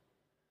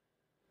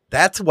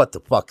 That's what the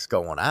fuck's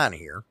going on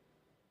here.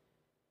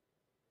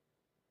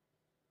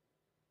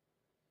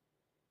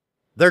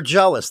 They're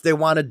jealous. They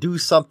want to do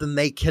something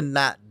they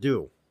cannot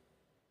do.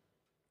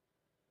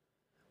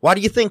 Why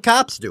do you think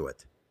cops do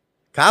it?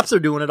 Cops are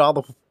doing it all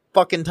the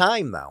fucking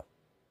time now.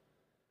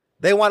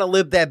 They want to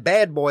live that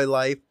bad boy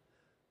life,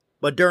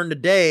 but during the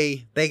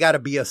day, they got to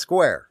be a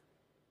square.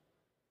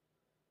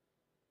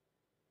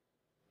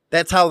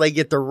 That's how they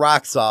get their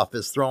rocks off,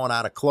 is throwing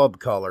out of club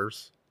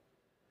colors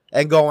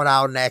and going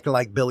out and acting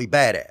like Billy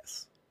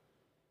Badass.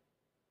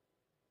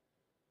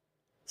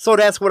 So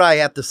that's what I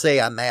have to say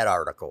on that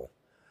article.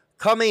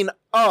 Coming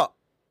up,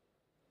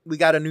 we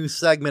got a new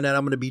segment that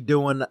I'm going to be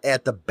doing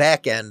at the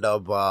back end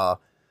of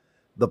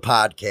the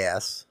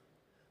podcast.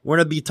 We're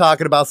going to be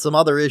talking about some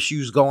other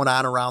issues going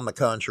on around the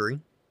country.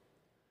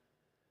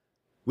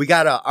 We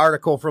got an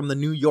article from the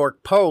New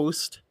York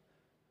Post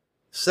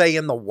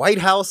saying the White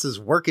House is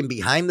working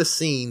behind the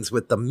scenes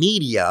with the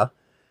media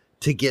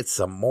to get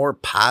some more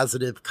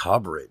positive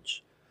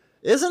coverage.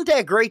 Isn't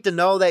that great to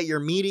know that your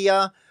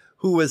media,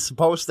 who is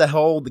supposed to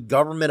hold the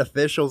government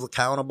officials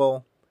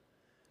accountable,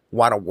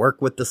 want to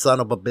work with the son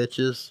of a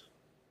bitches?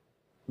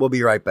 We'll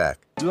be right back.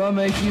 Do I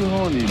make you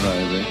horny,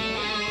 baby?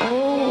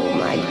 Oh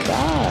my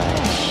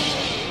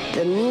gosh.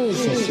 The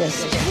music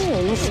just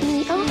turns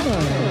me on.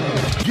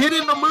 Get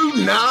in the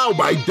mood now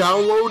by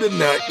downloading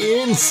the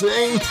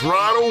Insane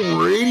Throttle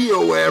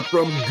Radio app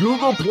from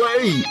Google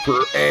Play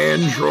for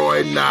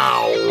Android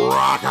now.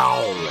 Rock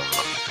on.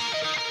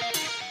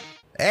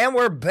 And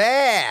we're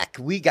back.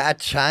 We got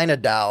China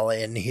Doll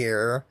in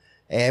here.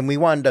 And we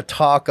wanted to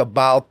talk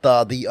about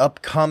the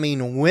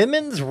upcoming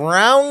Women's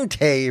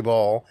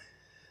Roundtable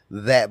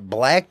that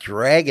Black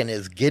Dragon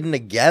is getting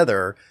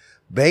together.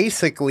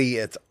 Basically,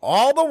 it's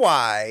all the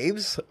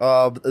wives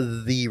of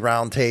the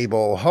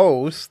Roundtable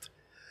host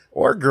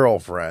or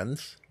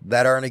girlfriends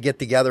that are going to get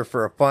together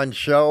for a fun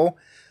show.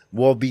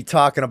 We'll be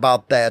talking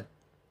about that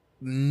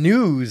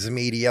news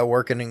media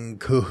working in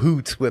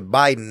cahoots with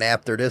Biden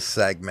after this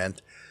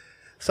segment.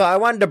 So I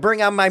wanted to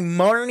bring on my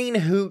Morning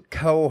Hoot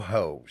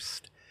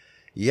co-host.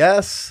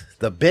 Yes,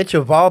 the bitch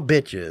of all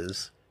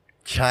bitches,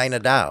 China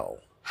Doll.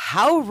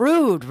 How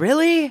rude,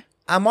 really?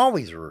 I'm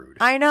always rude.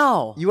 I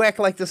know. You act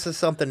like this is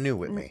something new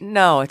with me.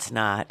 No, it's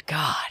not.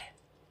 God,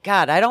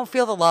 I don't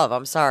feel the love.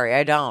 I'm sorry,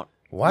 I don't.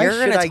 Why You're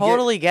should gonna I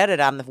totally get it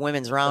on the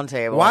Women's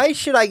Roundtable. Why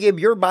should I give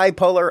your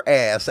bipolar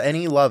ass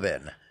any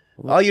lovin'?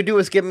 All you do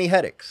is give me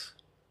headaches.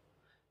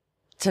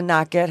 To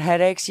not get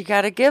headaches, you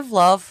gotta give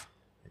love.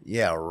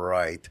 Yeah,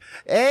 right.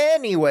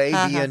 Anyway,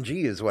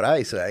 DNG is what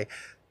I say.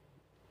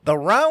 The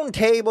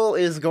Roundtable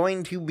is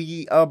going to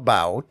be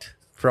about,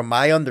 from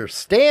my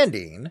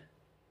understanding,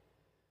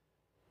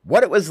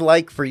 what it was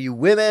like for you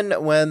women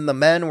when the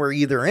men were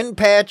either in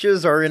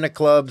patches or in the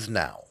clubs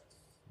now.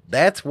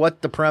 That's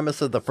what the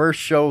premise of the first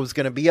show is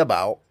going to be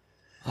about.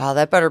 Wow,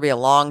 that better be a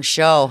long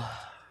show.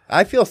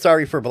 I feel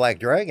sorry for Black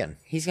Dragon.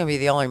 He's going to be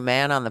the only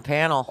man on the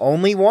panel.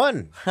 Only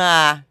one.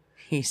 Ha.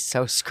 He's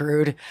so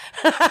screwed.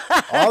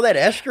 All that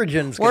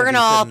estrogen's We're going to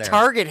all there.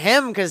 target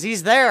him because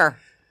he's there.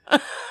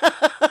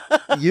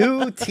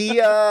 You,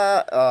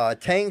 Tia,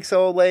 Tank's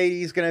old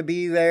lady's going to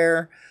be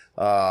there.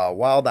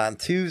 Wild on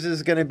Twos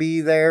is going to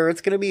be there.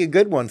 It's going to be a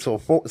good one. So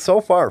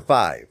far,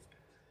 5.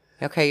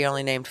 Okay, you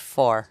only named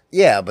 4.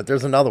 Yeah, but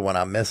there's another one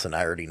I'm missing.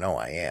 I already know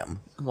I am.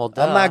 Well,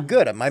 duh. I'm not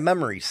good at my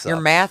memory sucks.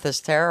 Your math is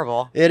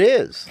terrible. It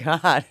is.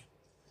 God.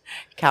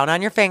 Count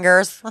on your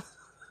fingers.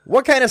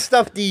 What kind of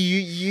stuff do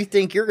you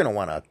think you're going to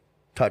want to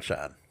touch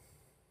on?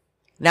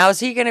 Now,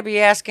 is he going to be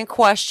asking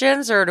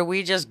questions, or do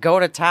we just go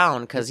to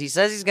town? Because he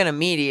says he's going to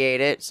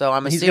mediate it, so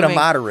I'm assuming... He's going to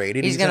moderate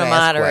it. He's going to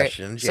moderate.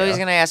 Questions, so he's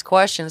going to ask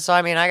questions. So,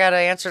 I mean, I got to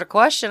answer the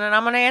question, and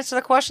I'm going to answer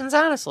the questions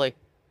honestly.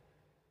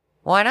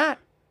 Why not?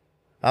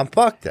 I'm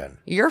fucked then.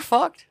 You're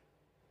fucked.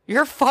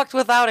 You're fucked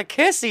without a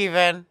kiss,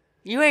 even.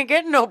 You ain't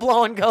getting no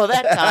blow and go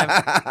that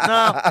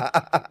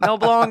time. No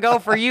blow and go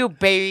for you,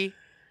 baby.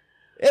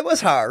 It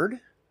was hard.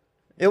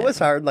 It was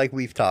hard, like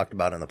we've talked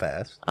about in the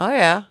past. Oh,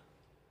 yeah.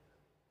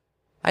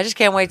 I just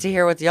can't wait to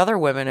hear what the other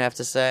women have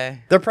to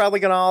say. They're probably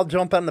going to all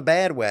jump on the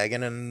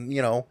bandwagon and,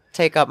 you know...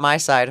 Take up my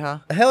side, huh?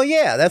 Hell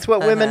yeah, that's what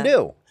women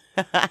do.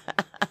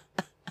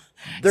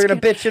 They're going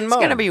to bitch and moan.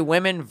 It's going to be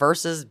women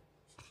versus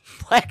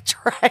Black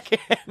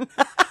Dragon.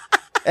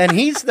 And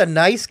he's the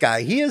nice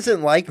guy. He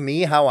isn't like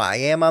me, how I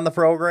am on the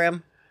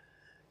program.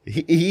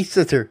 He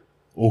sits there,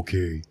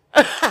 okay.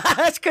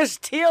 That's because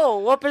Tia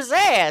will whoop his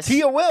ass.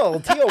 Tia will.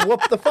 Tia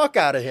whoop the fuck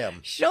out of him.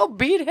 She'll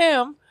beat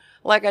him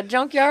like a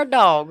junkyard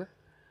dog.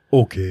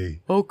 Okay.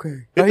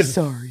 I'm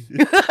sorry.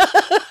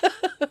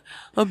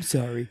 I'm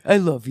sorry. I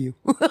love you.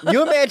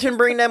 You imagine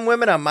bringing them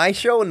women on my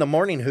show in the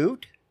morning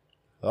hoot?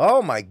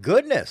 Oh, my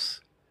goodness.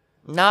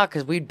 Nah,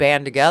 because we'd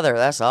band together.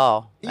 That's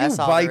all. You That's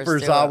all there is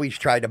vipers to it. always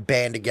try to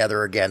band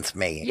together against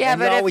me. Yeah, and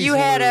but if always you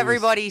had lose.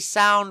 everybody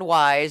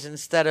sound-wise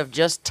instead of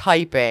just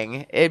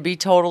typing, it'd be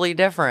totally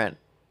different.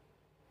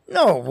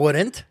 No, it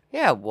wouldn't.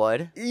 Yeah, it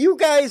would. You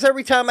guys,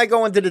 every time I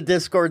go into the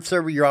Discord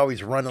server, you're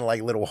always running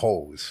like little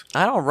hoes.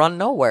 I don't run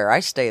nowhere.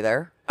 I stay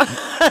there.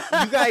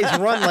 You guys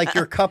run like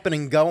you're cupping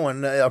and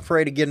going,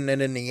 afraid of getting it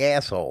in the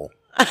asshole.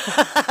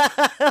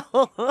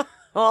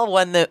 Well,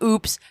 when the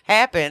oops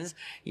happens,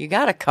 you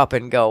gotta cup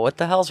and go. What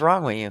the hell's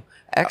wrong with you?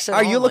 Exit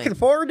Are you only. looking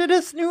forward to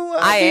this new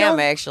I am,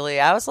 deal? actually.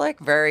 I was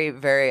like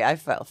I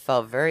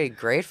felt very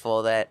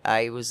grateful that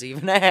I was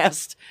even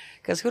asked.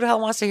 Because who the hell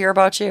wants to hear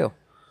about you?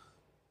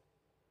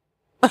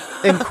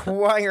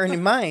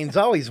 Inquiring minds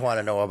always want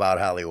to know about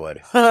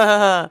Hollywood.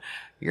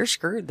 You're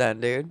screwed then,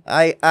 dude.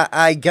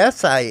 I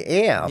guess I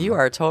am. You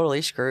are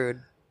totally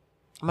screwed.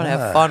 I'm gonna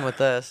have fun with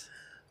this.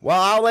 Well,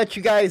 I'll let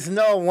you guys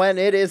know when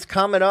it is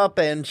coming up,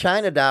 and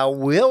China Doll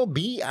will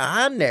be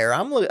on there.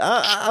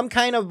 I'm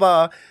kind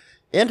of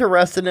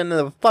interested in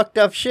the fucked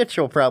up shit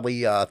you'll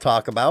probably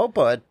talk about,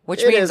 but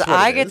Which it means is what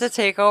I it get is. to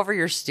take over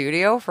your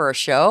studio for a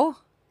show?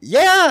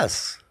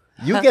 Yes,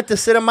 you get to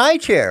sit in my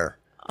chair,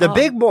 the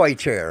big boy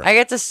chair. I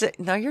get to sit.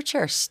 No, your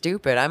chair's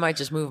stupid. I might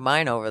just move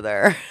mine over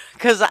there.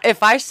 Because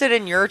if I sit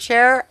in your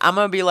chair, I'm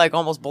going to be like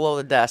almost below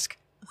the desk.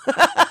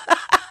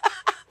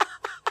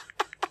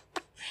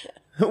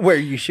 Where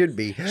you should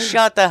be.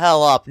 Shut the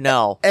hell up.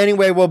 No.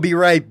 Anyway, we'll be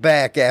right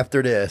back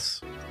after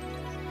this.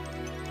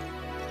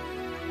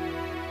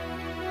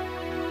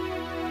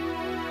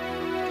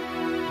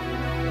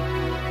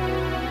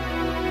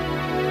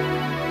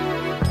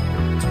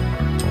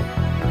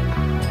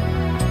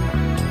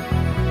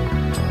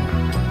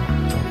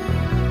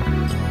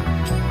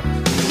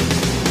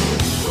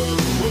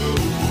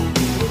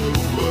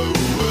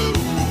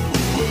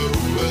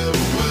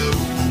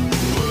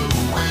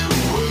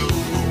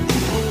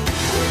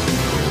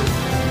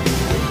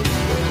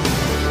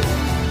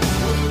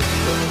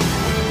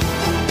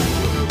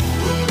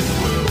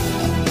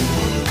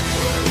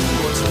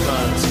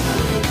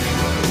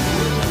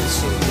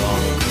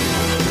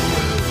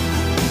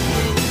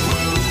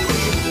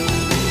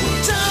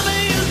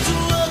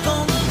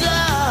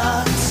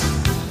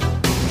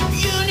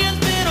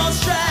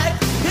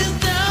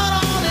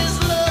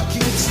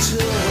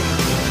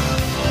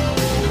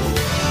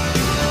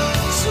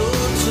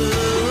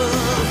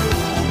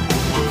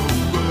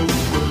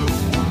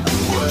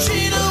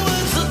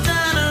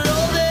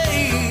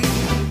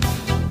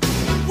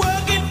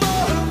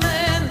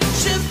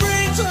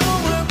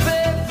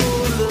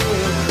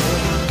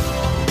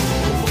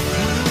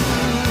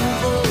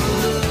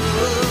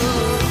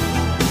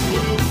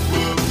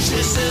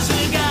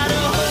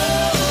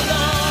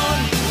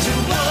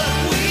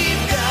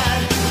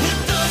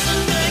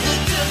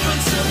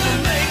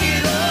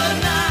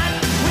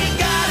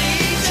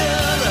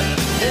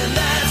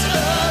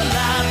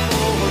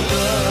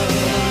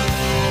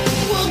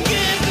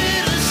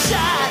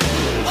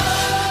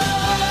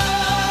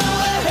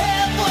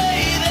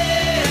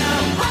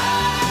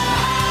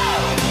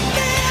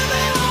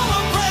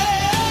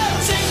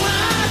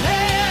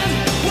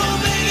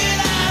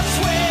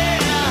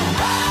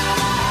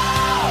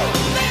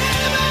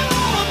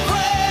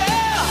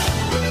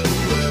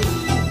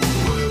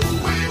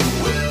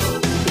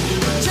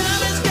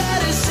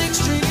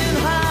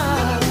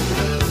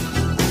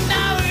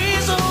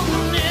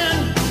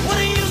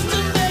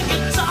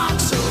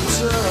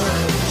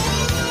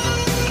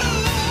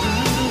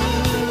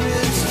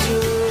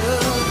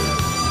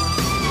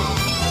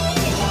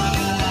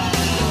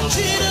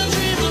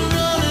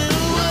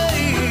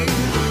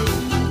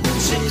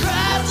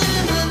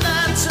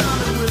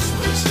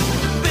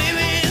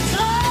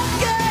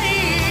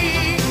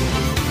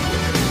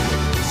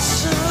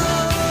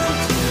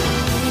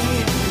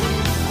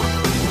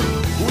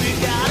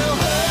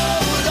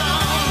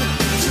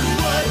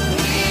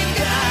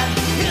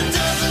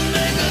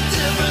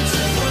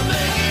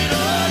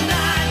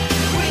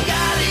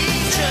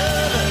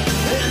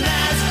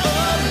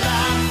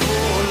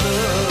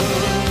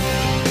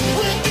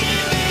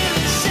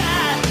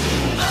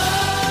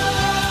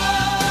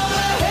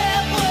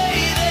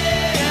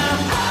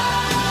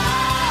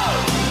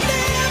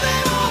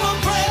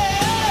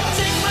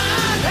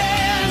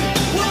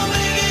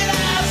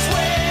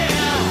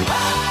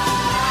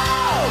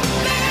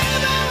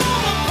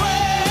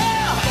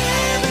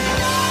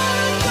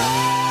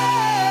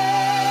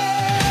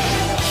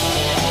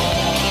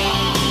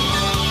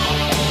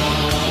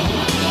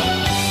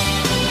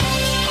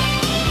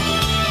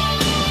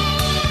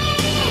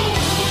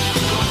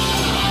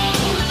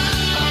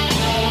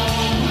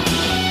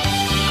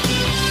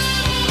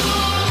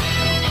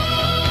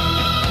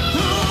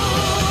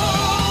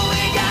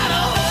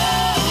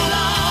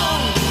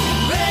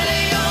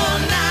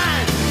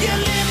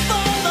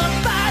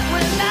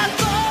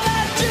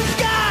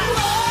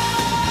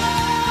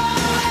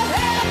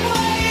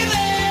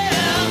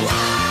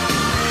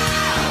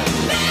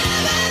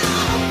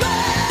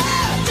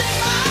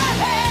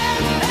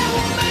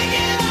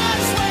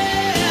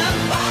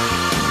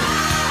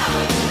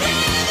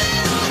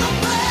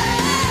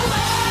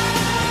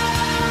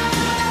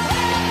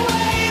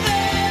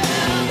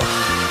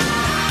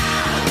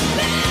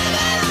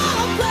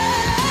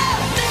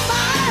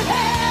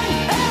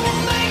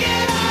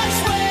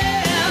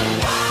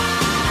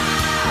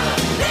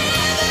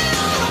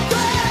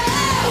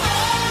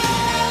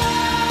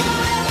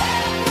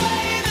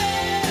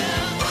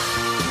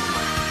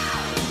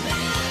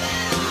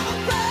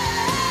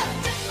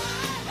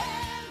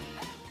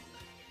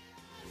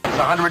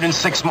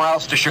 106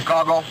 miles to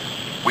Chicago.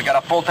 We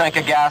got a full tank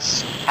of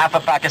gas, half a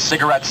pack of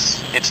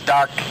cigarettes. It's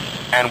dark,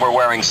 and we're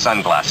wearing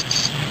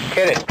sunglasses.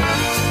 Hit it.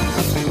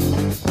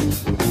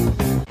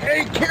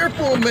 Hey,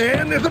 careful,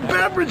 man. There's a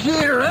beverage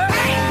here.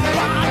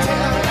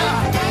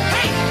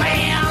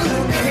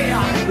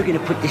 We're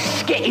gonna put the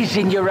skitters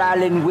in your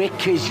Alan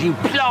Wickers, you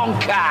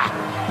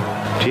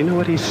plonker. Do you know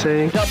what he's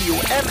saying?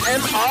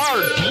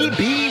 WMMR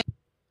DB.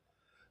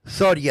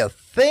 So do you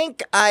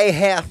think I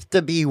have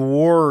to be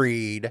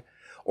worried,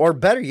 or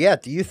better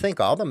yet, do you think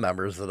all the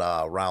members of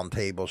the round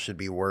table should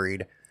be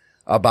worried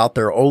about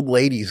their old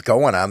ladies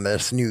going on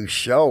this new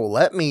show?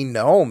 Let me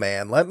know,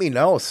 man. Let me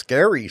know.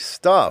 Scary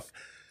stuff.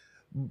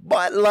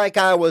 But like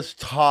I was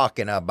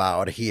talking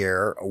about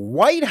here,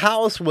 White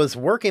House was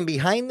working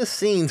behind the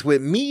scenes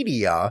with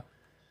media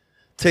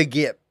to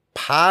get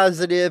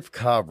positive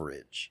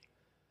coverage.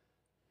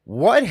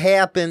 What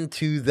happened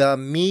to the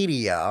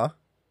media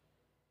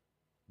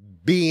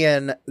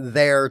being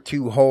there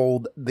to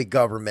hold the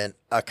government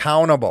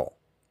accountable?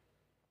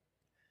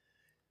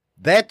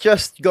 That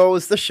just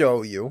goes to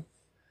show you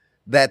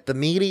that the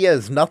media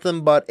is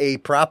nothing but a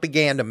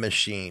propaganda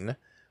machine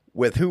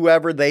with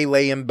whoever they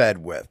lay in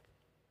bed with.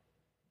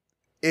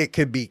 It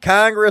could be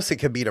Congress, it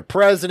could be the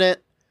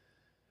president,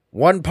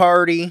 one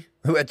party,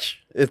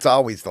 which it's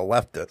always the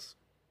leftists.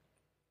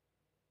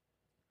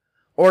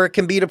 Or it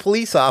can be the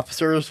police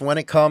officers when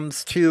it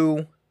comes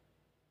to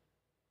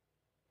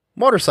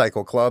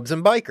motorcycle clubs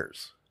and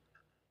bikers.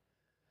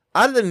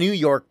 Out of the New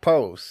York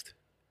Post,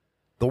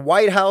 the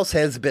White House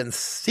has been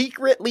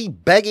secretly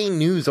begging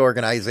news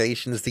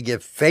organizations to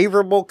give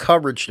favorable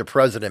coverage to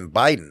President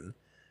Biden,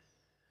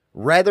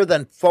 rather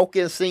than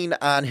focusing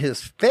on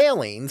his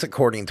failings,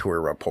 according to a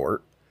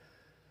report.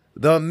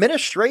 The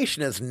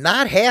administration is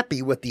not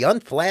happy with the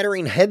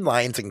unflattering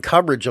headlines and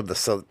coverage of the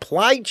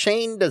supply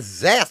chain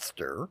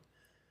disaster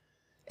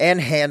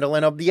and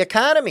handling of the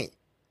economy,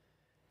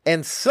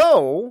 and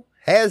so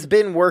has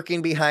been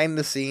working behind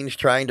the scenes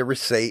trying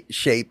to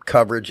shape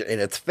coverage in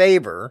its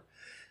favor,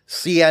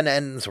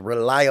 CNN's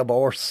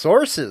reliable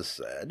sources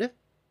said.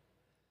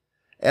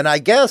 And I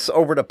guess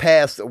over the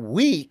past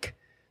week,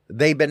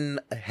 they've been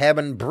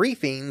having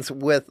briefings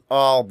with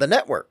all the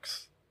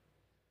networks.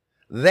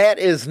 That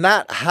is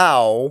not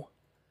how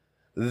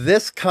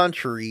this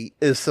country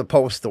is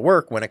supposed to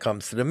work when it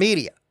comes to the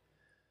media.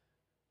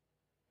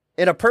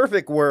 In a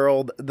perfect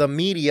world, the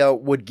media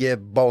would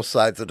give both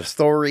sides of the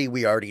story.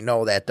 We already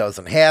know that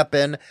doesn't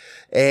happen,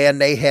 and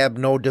they have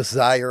no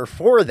desire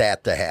for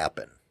that to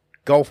happen.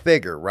 Go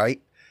figure, right?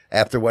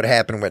 After what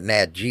happened with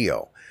Nat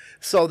Geo.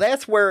 So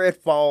that's where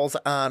it falls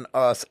on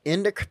us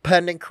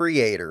independent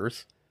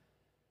creators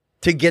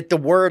to get the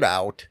word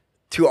out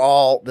to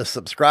all the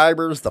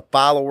subscribers, the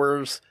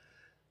followers,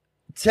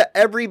 to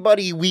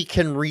everybody we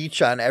can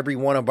reach on every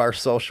one of our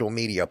social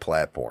media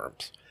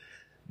platforms.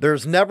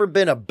 There's never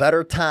been a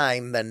better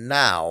time than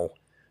now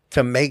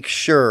to make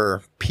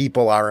sure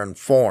people are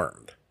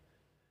informed.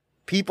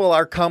 People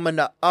are coming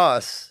to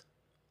us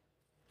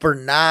for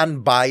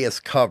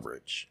non-biased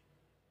coverage.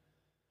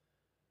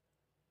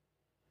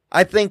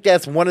 I think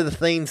that's one of the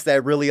things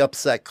that really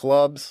upset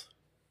clubs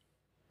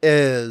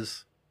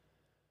is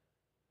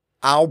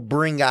I'll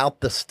bring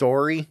out the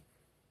story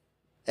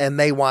and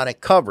they want it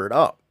covered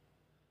up.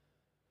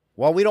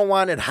 Well, we don't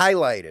want it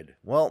highlighted.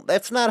 Well,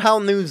 that's not how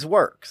news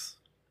works.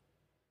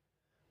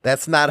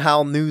 That's not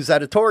how news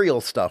editorial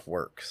stuff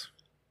works.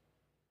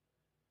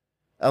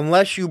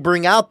 Unless you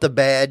bring out the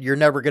bad, you're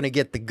never going to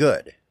get the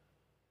good.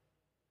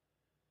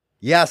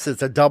 Yes,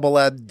 it's a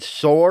double-edged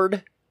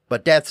sword,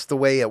 but that's the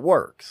way it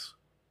works.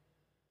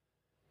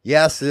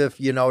 Yes,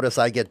 if you notice,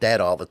 I get that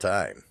all the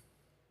time.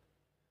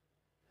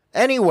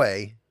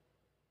 Anyway,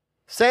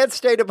 sad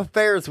state of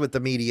affairs with the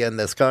media in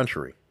this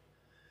country.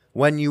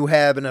 When you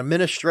have an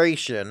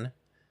administration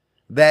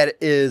that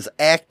is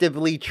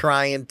actively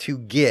trying to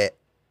get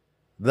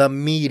the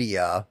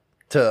media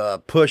to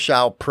push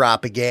out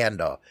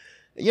propaganda.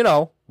 You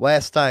know,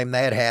 last time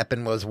that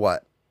happened was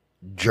what?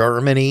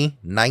 Germany,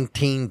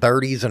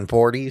 1930s and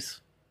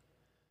 40s.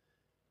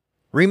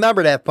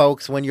 Remember that,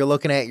 folks, when you're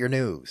looking at your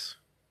news.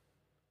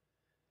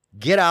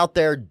 Get out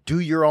there, do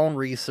your own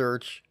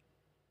research,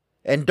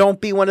 and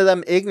don't be one of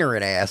them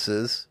ignorant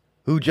asses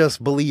who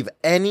just believe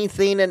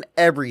anything and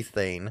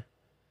everything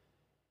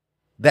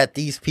that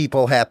these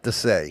people have to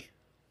say.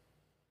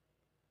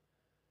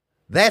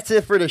 That's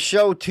it for the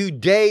show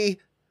today.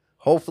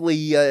 Hopefully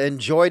you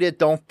enjoyed it.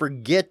 Don't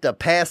forget to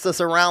pass us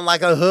around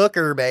like a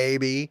hooker,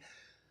 baby.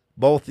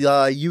 Both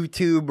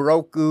YouTube,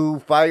 Roku,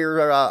 Fire,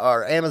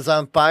 or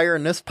Amazon Fire,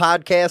 and this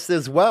podcast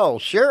as well.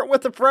 Share it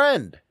with a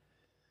friend.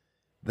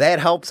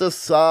 That helps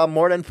us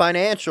more than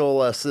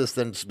financial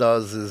assistance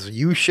does, is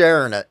you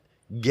sharing it,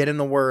 getting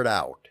the word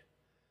out.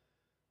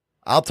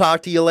 I'll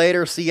talk to you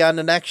later. See you on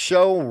the next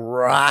show.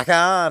 Rock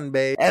on,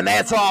 baby. And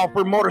that's all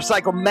for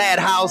Motorcycle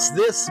Madhouse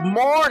this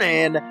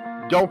morning.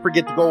 Don't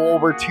forget to go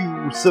over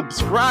to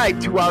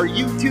subscribe to our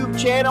YouTube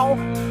channel.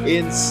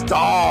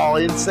 Install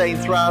Insane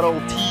Throttle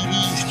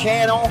TV's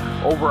channel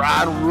over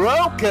on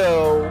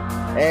Roku.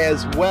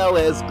 As well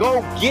as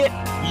go get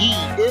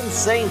the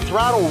Insane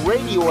Throttle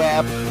Radio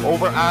app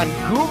over on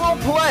Google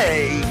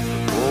Play.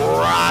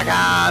 Rock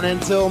on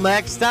until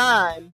next time.